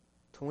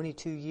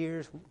 22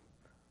 years,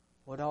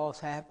 what all's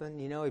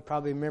happened? You know, he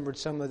probably remembered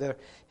some of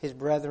his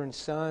brethren's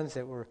sons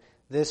that were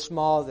this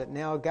small that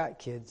now got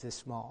kids this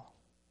small,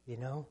 you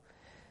know.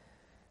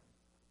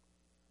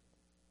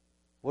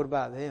 What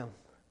about them?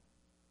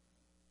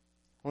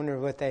 Wonder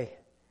what they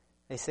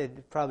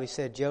said, probably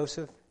said,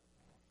 Joseph,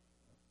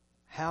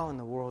 how in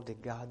the world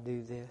did God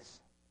do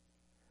this?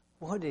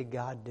 What did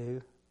God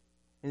do?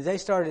 And they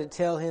started to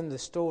tell him the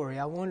story.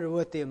 I wonder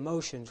what the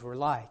emotions were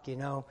like, you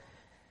know.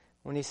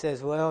 When he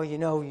says, well, you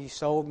know, you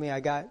sold me.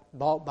 I got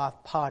bought by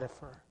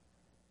Potiphar.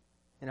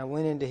 And I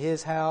went into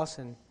his house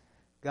and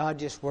God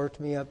just worked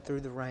me up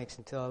through the ranks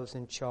until I was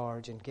in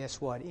charge. And guess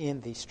what?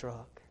 Envy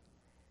struck.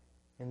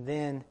 And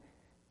then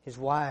his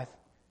wife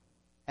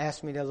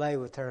asked me to lay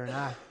with her,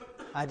 and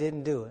I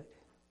didn't do it.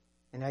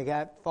 And I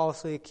got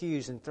falsely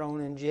accused and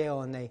thrown in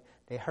jail, and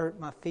they hurt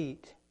my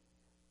feet,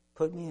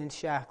 put me in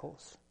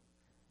shackles.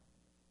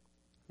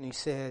 And he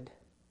said,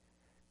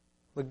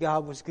 but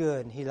God was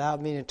good, and He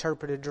allowed me to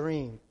interpret a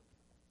dream.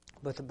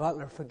 But the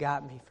butler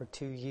forgot me for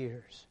 2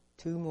 years.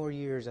 2 more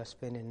years I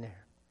spent in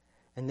there.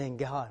 And then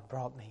God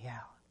brought me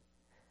out.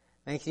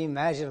 Man, can you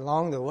imagine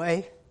along the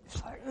way? It's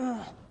like,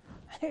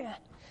 man,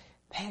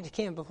 you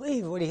can't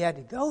believe what he had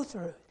to go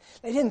through.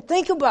 They didn't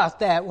think about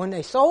that when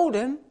they sold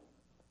him.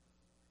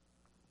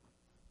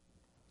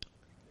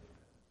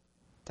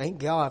 Thank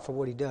God for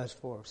what He does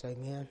for us.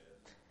 Amen.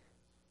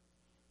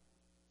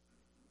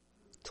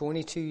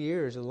 22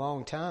 years, a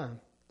long time.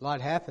 A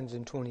lot happens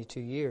in 22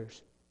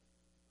 years.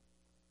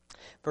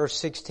 Verse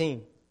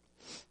 16.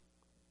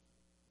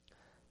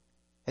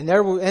 And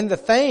the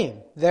fame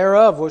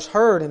thereof was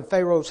heard in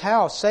Pharaoh's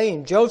house,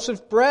 saying,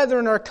 Joseph's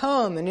brethren are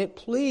come, and it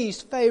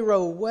pleased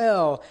Pharaoh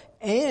well,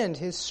 and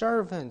his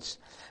servants.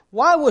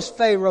 Why was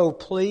Pharaoh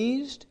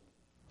pleased?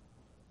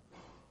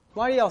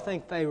 Why do y'all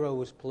think Pharaoh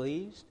was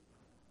pleased?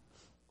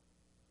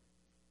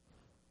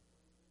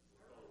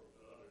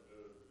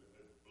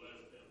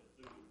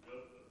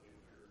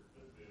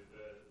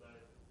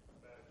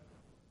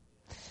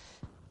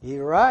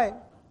 You're right,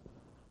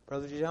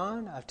 Brother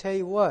John. I'll tell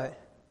you what.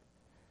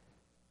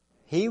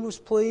 He was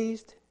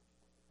pleased.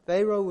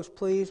 Pharaoh was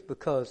pleased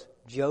because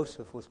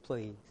Joseph was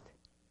pleased.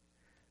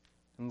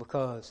 And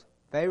because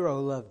Pharaoh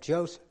loved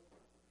Joseph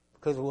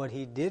because of what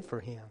he did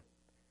for him.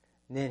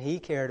 And then he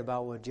cared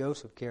about what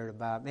Joseph cared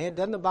about. Man,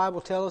 doesn't the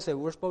Bible tell us that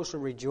we're supposed to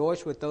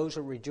rejoice with those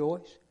that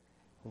rejoice?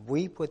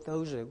 Weep with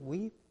those that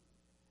weep?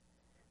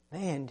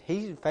 Man,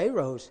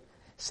 Pharaoh's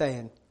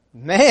saying,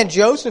 man,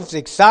 Joseph's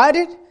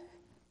excited.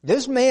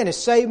 This man has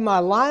saved my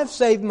life,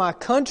 saved my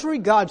country.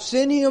 God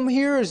sent him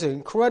here as an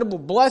incredible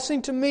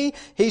blessing to me.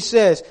 He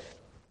says,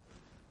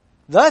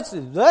 this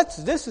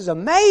is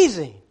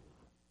amazing.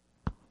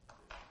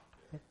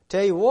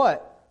 Tell you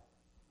what,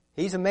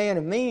 he's a man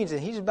of means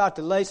and he's about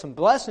to lay some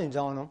blessings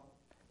on him.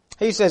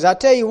 He says, I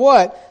tell you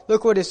what,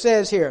 look what it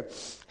says here.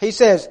 He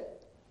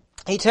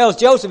tells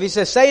Joseph, he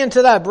says, say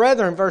unto thy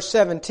brethren, verse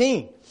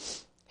 17.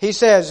 He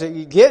says,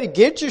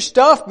 get your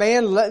stuff,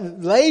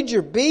 man. Lade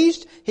your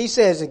beast. He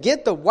says,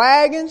 get the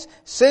wagons.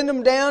 Send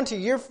them down to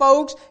your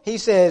folks. He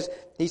said,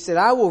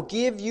 I will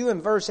give you, in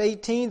verse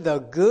 18, the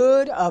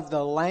good of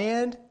the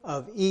land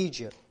of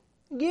Egypt.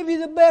 Give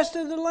you the best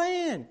of the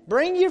land.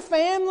 Bring your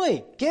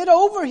family. Get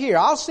over here.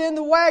 I'll send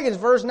the wagons.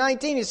 Verse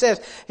 19, he says,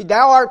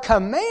 thou art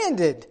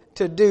commanded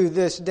to do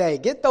this day.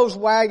 Get those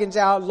wagons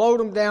out. Load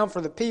them down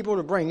for the people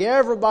to bring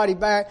everybody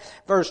back.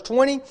 Verse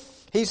 20,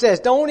 he says,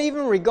 don't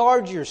even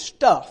regard your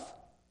stuff.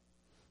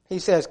 He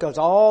says, because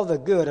all the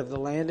good of the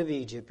land of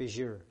Egypt is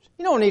yours.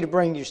 You don't need to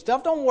bring your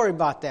stuff. Don't worry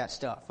about that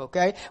stuff,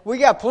 okay? We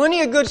got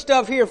plenty of good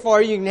stuff here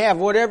for you. You can have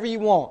whatever you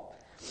want.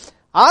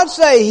 I'd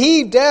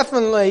say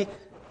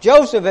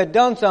Joseph had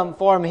done something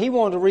for him. He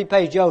wanted to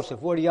repay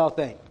Joseph. What do y'all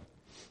think?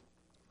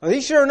 Well,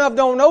 he sure enough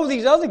don't know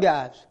these other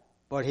guys,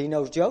 but he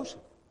knows Joseph.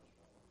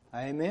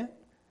 Amen?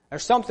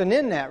 There's something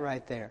in that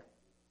right there.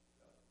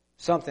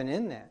 Something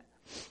in that.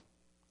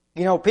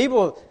 You know,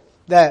 people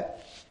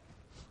that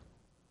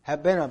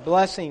have been a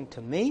blessing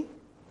to me,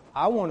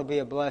 I want to be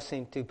a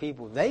blessing to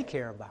people they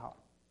care about.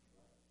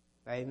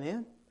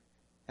 Amen?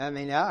 I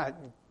mean, I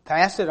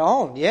pass it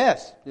on.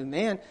 Yes.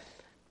 Man,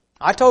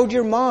 I told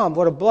your mom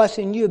what a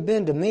blessing you have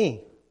been to me.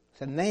 I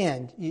said,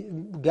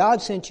 man,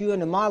 God sent you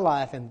into my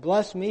life and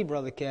blessed me,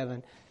 Brother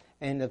Kevin,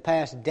 in the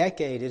past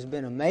decade. Has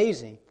been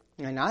amazing.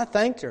 And I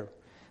thanked her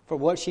for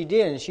what she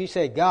did. And she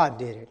said, God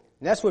did it.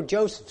 And that's what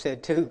Joseph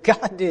said too.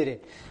 God did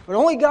it. But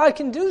only God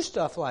can do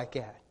stuff like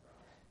that.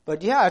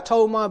 But yeah, I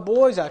told my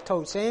boys, I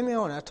told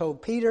Samuel and I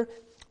told Peter,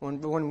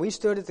 when we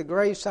stood at the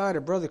graveside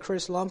of Brother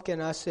Chris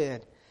Lumpkin, I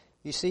said,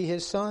 you see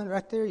his son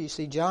right there? You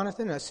see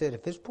Jonathan? I said,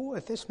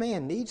 if this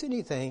man needs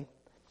anything,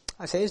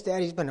 I said, his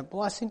daddy's been a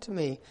blessing to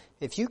me.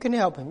 If you can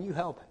help him, you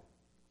help him.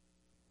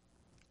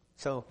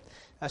 So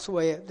that's the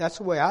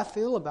way I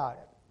feel about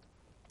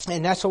it.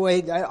 And that's the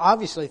way,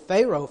 obviously,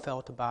 Pharaoh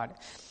felt about it.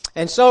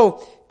 And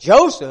so,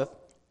 Joseph,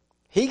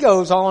 he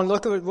goes on,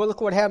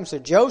 look what happens to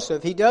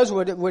Joseph. He does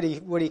what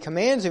he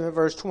commands him in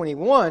verse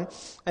 21.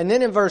 And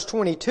then in verse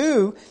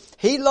 22,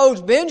 he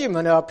loads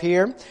Benjamin up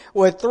here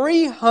with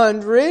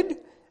 300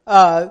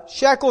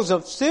 shekels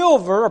of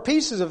silver, or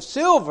pieces of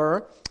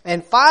silver,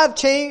 and 5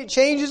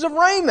 changes of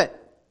raiment.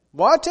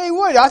 Well, I tell you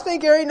what, I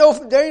think there ain't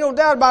no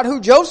doubt about who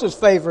Joseph's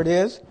favorite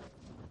is.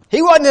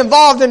 He wasn't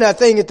involved in that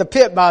thing at the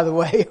pit, by the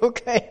way,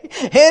 okay?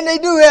 And they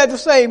do have the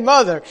same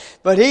mother.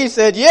 But he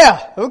said,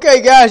 yeah,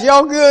 okay guys,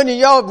 y'all good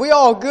and we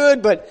all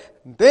good, but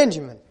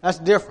Benjamin, that's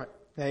different.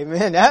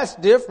 Amen, that's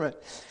different.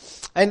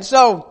 And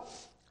so,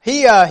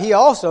 he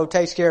also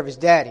takes care of his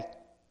daddy.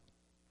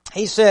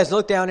 He says,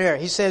 look down there,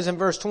 he says in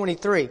verse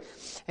 23,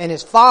 and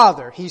his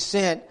father, he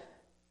sent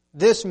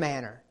this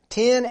manner,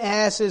 10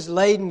 asses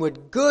laden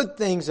with good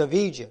things of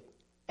Egypt,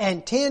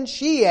 and 10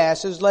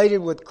 she-asses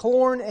laden with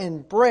corn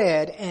and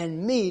bread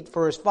and meat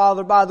for his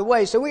father by the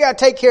way. So we got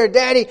to take care of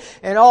Daddy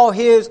and all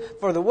his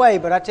for the way.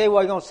 But I tell you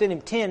what, I'm going to send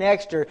him 10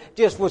 extra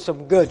just with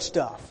some good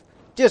stuff.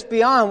 just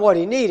beyond what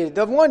he needed.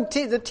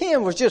 The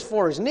 10 was just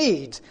for his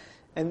needs,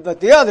 but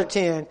the other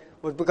 10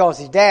 was because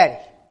he's daddy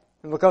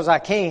and because I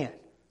can.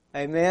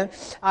 Amen.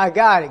 I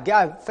got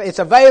it. It's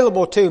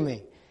available to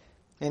me,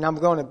 and I'm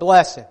going to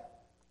bless it.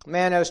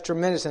 Man, that was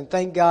tremendous, and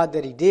thank God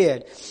that he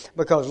did,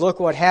 because look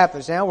what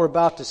happens. Now we're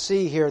about to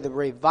see here the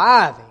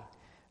reviving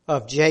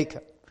of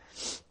Jacob.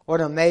 What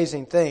an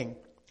amazing thing.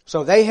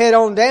 So they head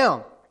on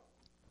down.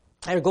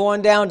 They're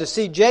going down to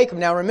see Jacob.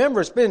 Now remember,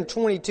 it's been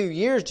 22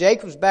 years.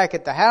 Jacob's back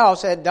at the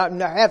house,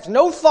 has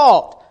no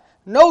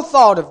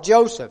thought of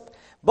Joseph.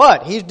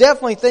 But he's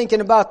definitely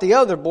thinking about the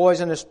other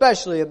boys, and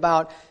especially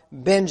about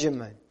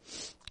Benjamin.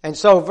 And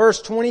so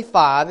verse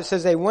 25, it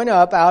says, they went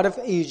up out of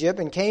Egypt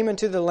and came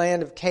into the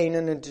land of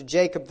Canaan and to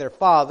Jacob their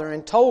father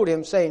and told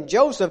him, saying,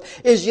 Joseph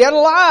is yet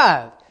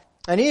alive,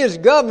 and he is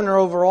governor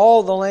over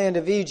all the land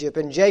of Egypt.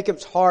 And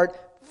Jacob's heart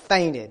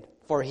fainted,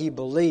 for he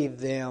believed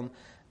them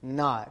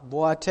not.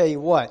 Boy, I tell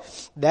you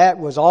what, that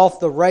was off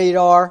the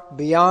radar,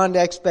 beyond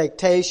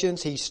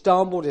expectations. He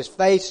stumbled, his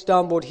faith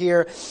stumbled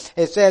here.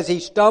 It says he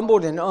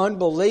stumbled in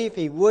unbelief.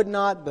 He would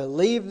not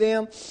believe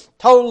them.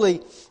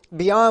 Totally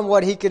beyond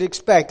what he could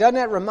expect. Doesn't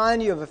that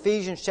remind you of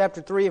Ephesians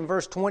chapter 3 and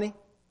verse 20?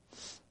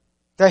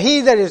 To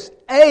him that is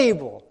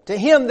able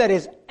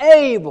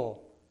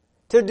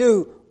to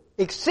do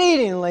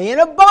exceedingly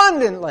and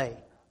abundantly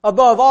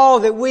above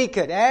all that we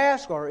could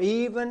ask or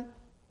even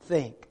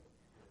think.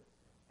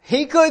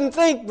 He couldn't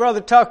think,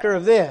 Brother Tucker,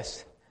 of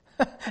this.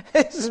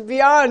 This is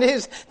beyond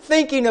his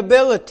thinking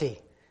ability.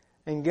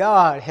 And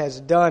God has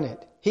done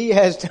it. He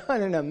has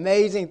done an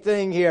amazing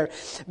thing here.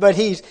 But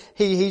he's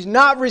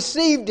not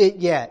received it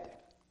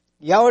yet.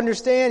 Y'all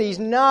understand? He's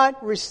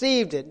not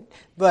received it.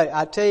 But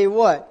I tell you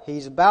what,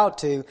 he's about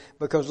to,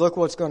 because look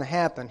what's going to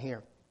happen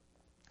here.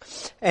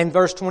 And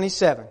verse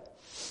 27.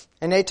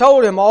 And they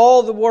told him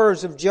all the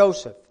words of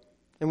Joseph,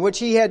 in which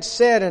he had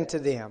said unto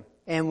them.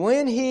 And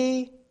when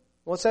he,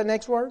 what's that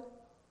next word?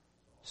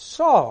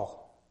 Saw.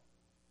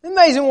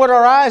 Amazing what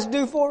our eyes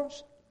do for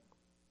us.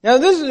 Now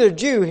this is a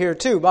Jew here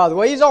too, by the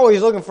way. He's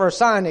always looking for a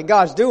sign that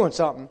God's doing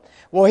something.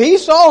 Well, he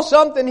saw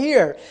something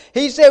here.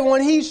 He said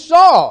when he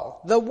saw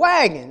the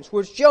wagons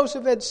which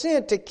Joseph had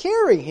sent to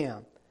carry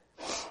him,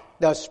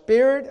 the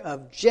spirit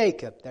of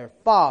Jacob, their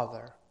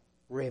father,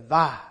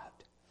 revived.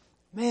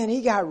 Man,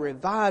 he got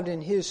revived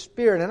in his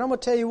spirit. And I'm going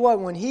to tell you what,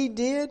 when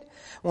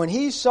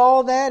he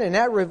saw that and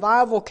that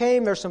revival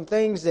came, there's some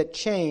things that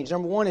changed.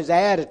 Number one, his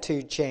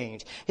attitude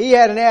changed. He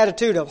had an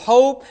attitude of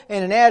hope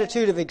and an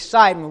attitude of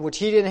excitement, which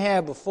he didn't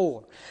have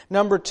before.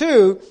 Number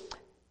two,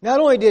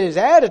 not only did his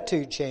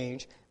attitude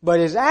change,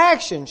 but his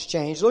actions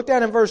changed. Look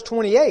down in verse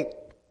 28.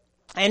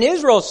 And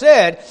Israel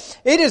said,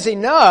 it is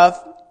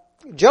enough.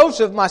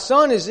 Joseph, my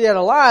son, is yet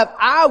alive.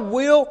 I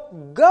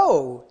will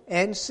go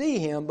and see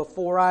him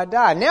before I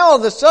die. Now all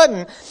of a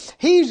sudden,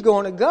 he's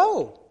going to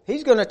go.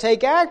 He's going to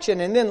take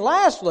action. And then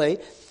lastly,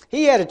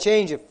 he had a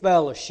change of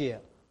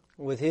fellowship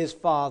with his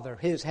Father,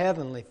 his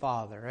heavenly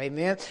Father.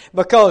 Amen.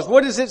 Because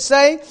what does it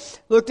say?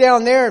 Look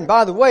down there. And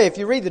by the way, if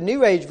you read the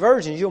New Age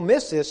versions, you'll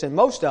miss this in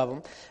most of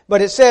them.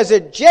 But it says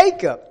that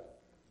Jacob,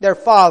 their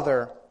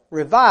father,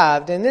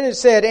 revived. And then it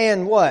said,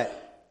 and what?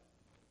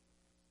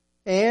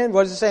 And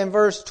what does it say in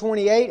verse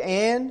 28?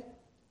 And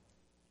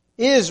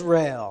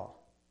Israel.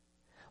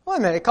 Wait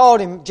a minute, it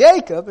called him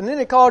Jacob and then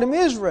it called him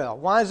Israel.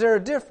 Why is there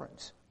a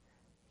difference?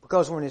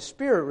 Because when his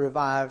spirit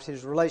revived,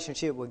 his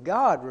relationship with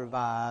God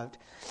revived.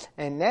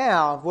 And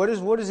now, what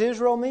does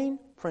Israel mean?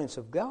 Prince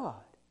of God.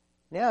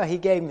 Now he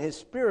gave him his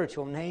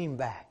spiritual name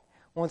back.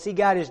 Once he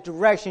got his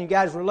direction, he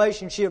got his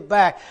relationship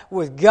back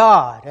with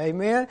God.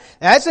 Amen?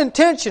 That's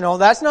intentional.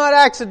 That's not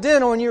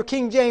accidental in your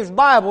King James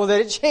Bible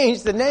that it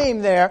changed the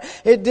name there.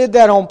 It did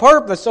that on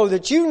purpose so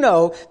that you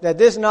know that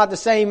this is not the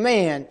same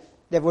man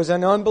that was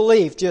in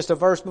unbelief just a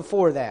verse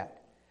before that.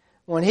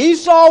 When he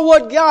saw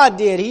what God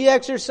did, he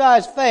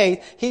exercised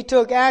faith, he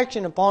took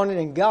action upon it,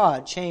 and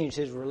God changed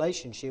his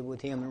relationship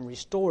with him and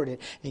restored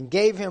it and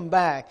gave him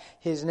back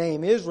his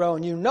name Israel.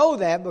 And you know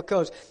that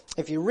because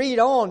if you read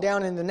on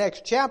down in the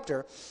next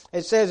chapter,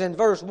 it says in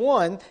verse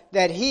 1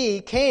 that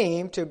he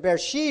came to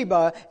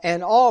Beersheba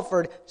and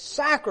offered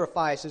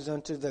sacrifices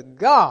unto the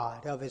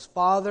God of his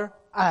father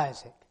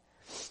Isaac.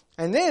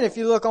 And then if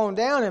you look on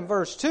down in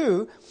verse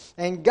 2,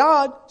 and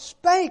God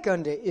spake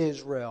unto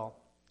Israel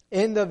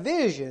in the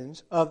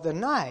visions of the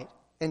night,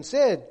 and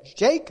said,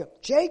 Jacob,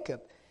 Jacob.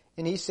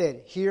 And he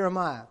said, Here am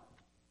I.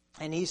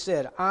 And he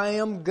said, I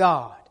am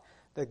God,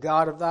 the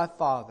God of thy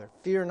father.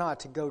 Fear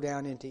not to go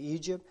down into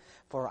Egypt,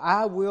 for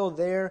I will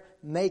there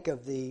make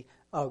of thee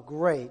a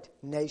great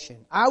nation.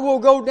 I will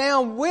go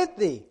down with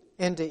thee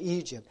into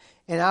Egypt,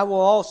 and I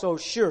will also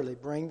surely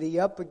bring thee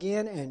up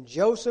again, and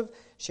Joseph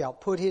shall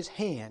put his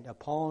hand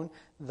upon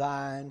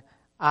thine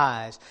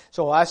eyes.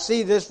 So I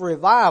see this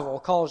revival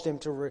caused him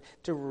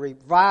to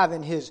revive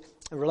in his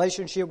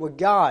relationship with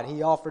God.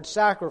 He offered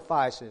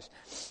sacrifices.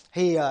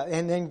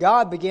 And then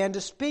God began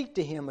to speak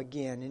to him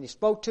again, and he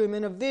spoke to him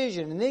in a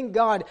vision. And then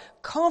God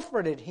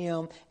comforted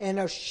him and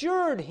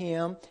assured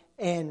him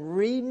and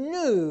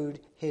renewed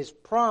His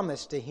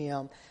promise to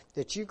him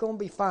that you're going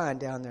to be fine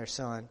down there,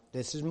 son.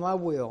 This is my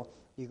will.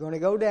 You're going to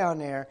go down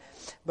there.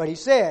 But He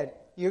said,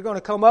 you're going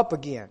to come up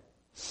again.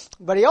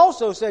 But He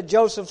also said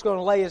Joseph's going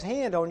to lay his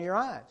hand on your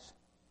eyes.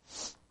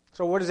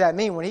 So what does that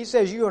mean? When He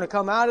says you're going to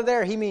come out of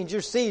there, He means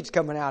your seed's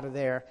coming out of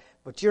there,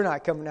 but you're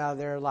not coming out of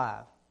there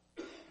alive.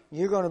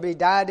 You're going to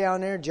die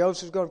down there.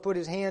 Joseph's going to put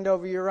his hand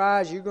over your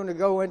eyes. You're going to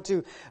go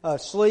into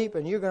sleep,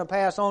 and you're going to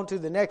pass on to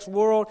the next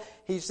world.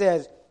 He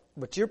says,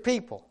 but your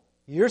people,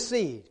 your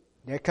seed,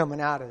 they're coming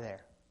out of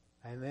there.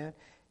 Amen.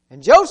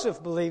 And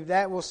Joseph believed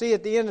that. We'll see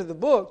at the end of the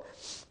book,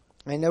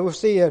 and then we'll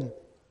see in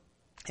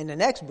the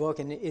next book,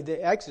 in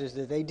the Exodus,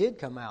 that they did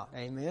come out.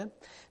 Amen.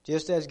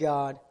 Just as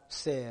God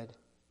said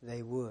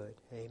they would.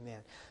 Amen.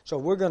 So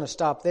we're going to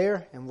stop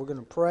there, and we're going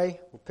to pray.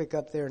 We'll pick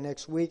up there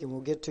next week, and we'll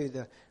get to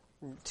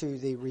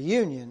the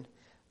reunion,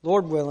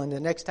 Lord willing, the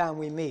next time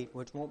we meet,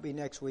 which won't be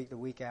next week, the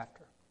week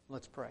after.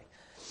 Let's pray.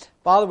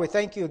 Father, we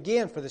thank You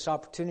again for this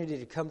opportunity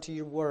to come to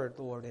Your Word,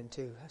 Lord, and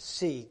to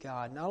see,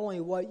 God, not only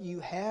what You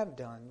have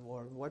done,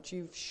 Lord, what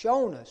You've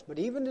shown us, but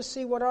even to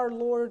see what our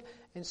Lord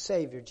and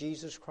Savior,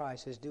 Jesus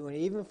Christ, is doing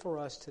even for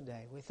us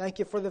today. We thank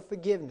You for the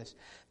forgiveness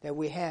that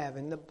we have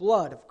in the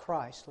blood of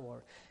Christ,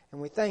 Lord. And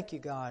we thank You,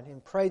 God,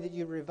 and pray that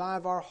You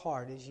revive our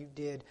heart as You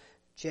did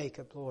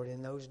Jacob, Lord,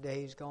 in those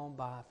days gone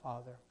by,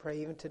 Father.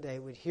 Pray even today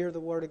we'd hear the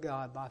Word of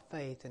God by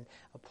faith and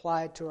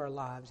apply it to our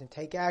lives and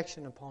take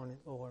action upon it,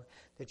 Lord,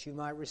 that You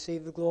might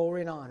receive the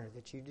glory and honor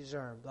that You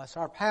deserve. Bless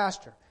our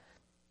pastor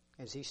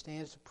as he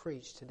stands to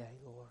preach today,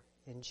 Lord.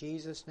 In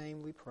Jesus'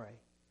 name we pray.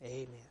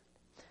 Amen.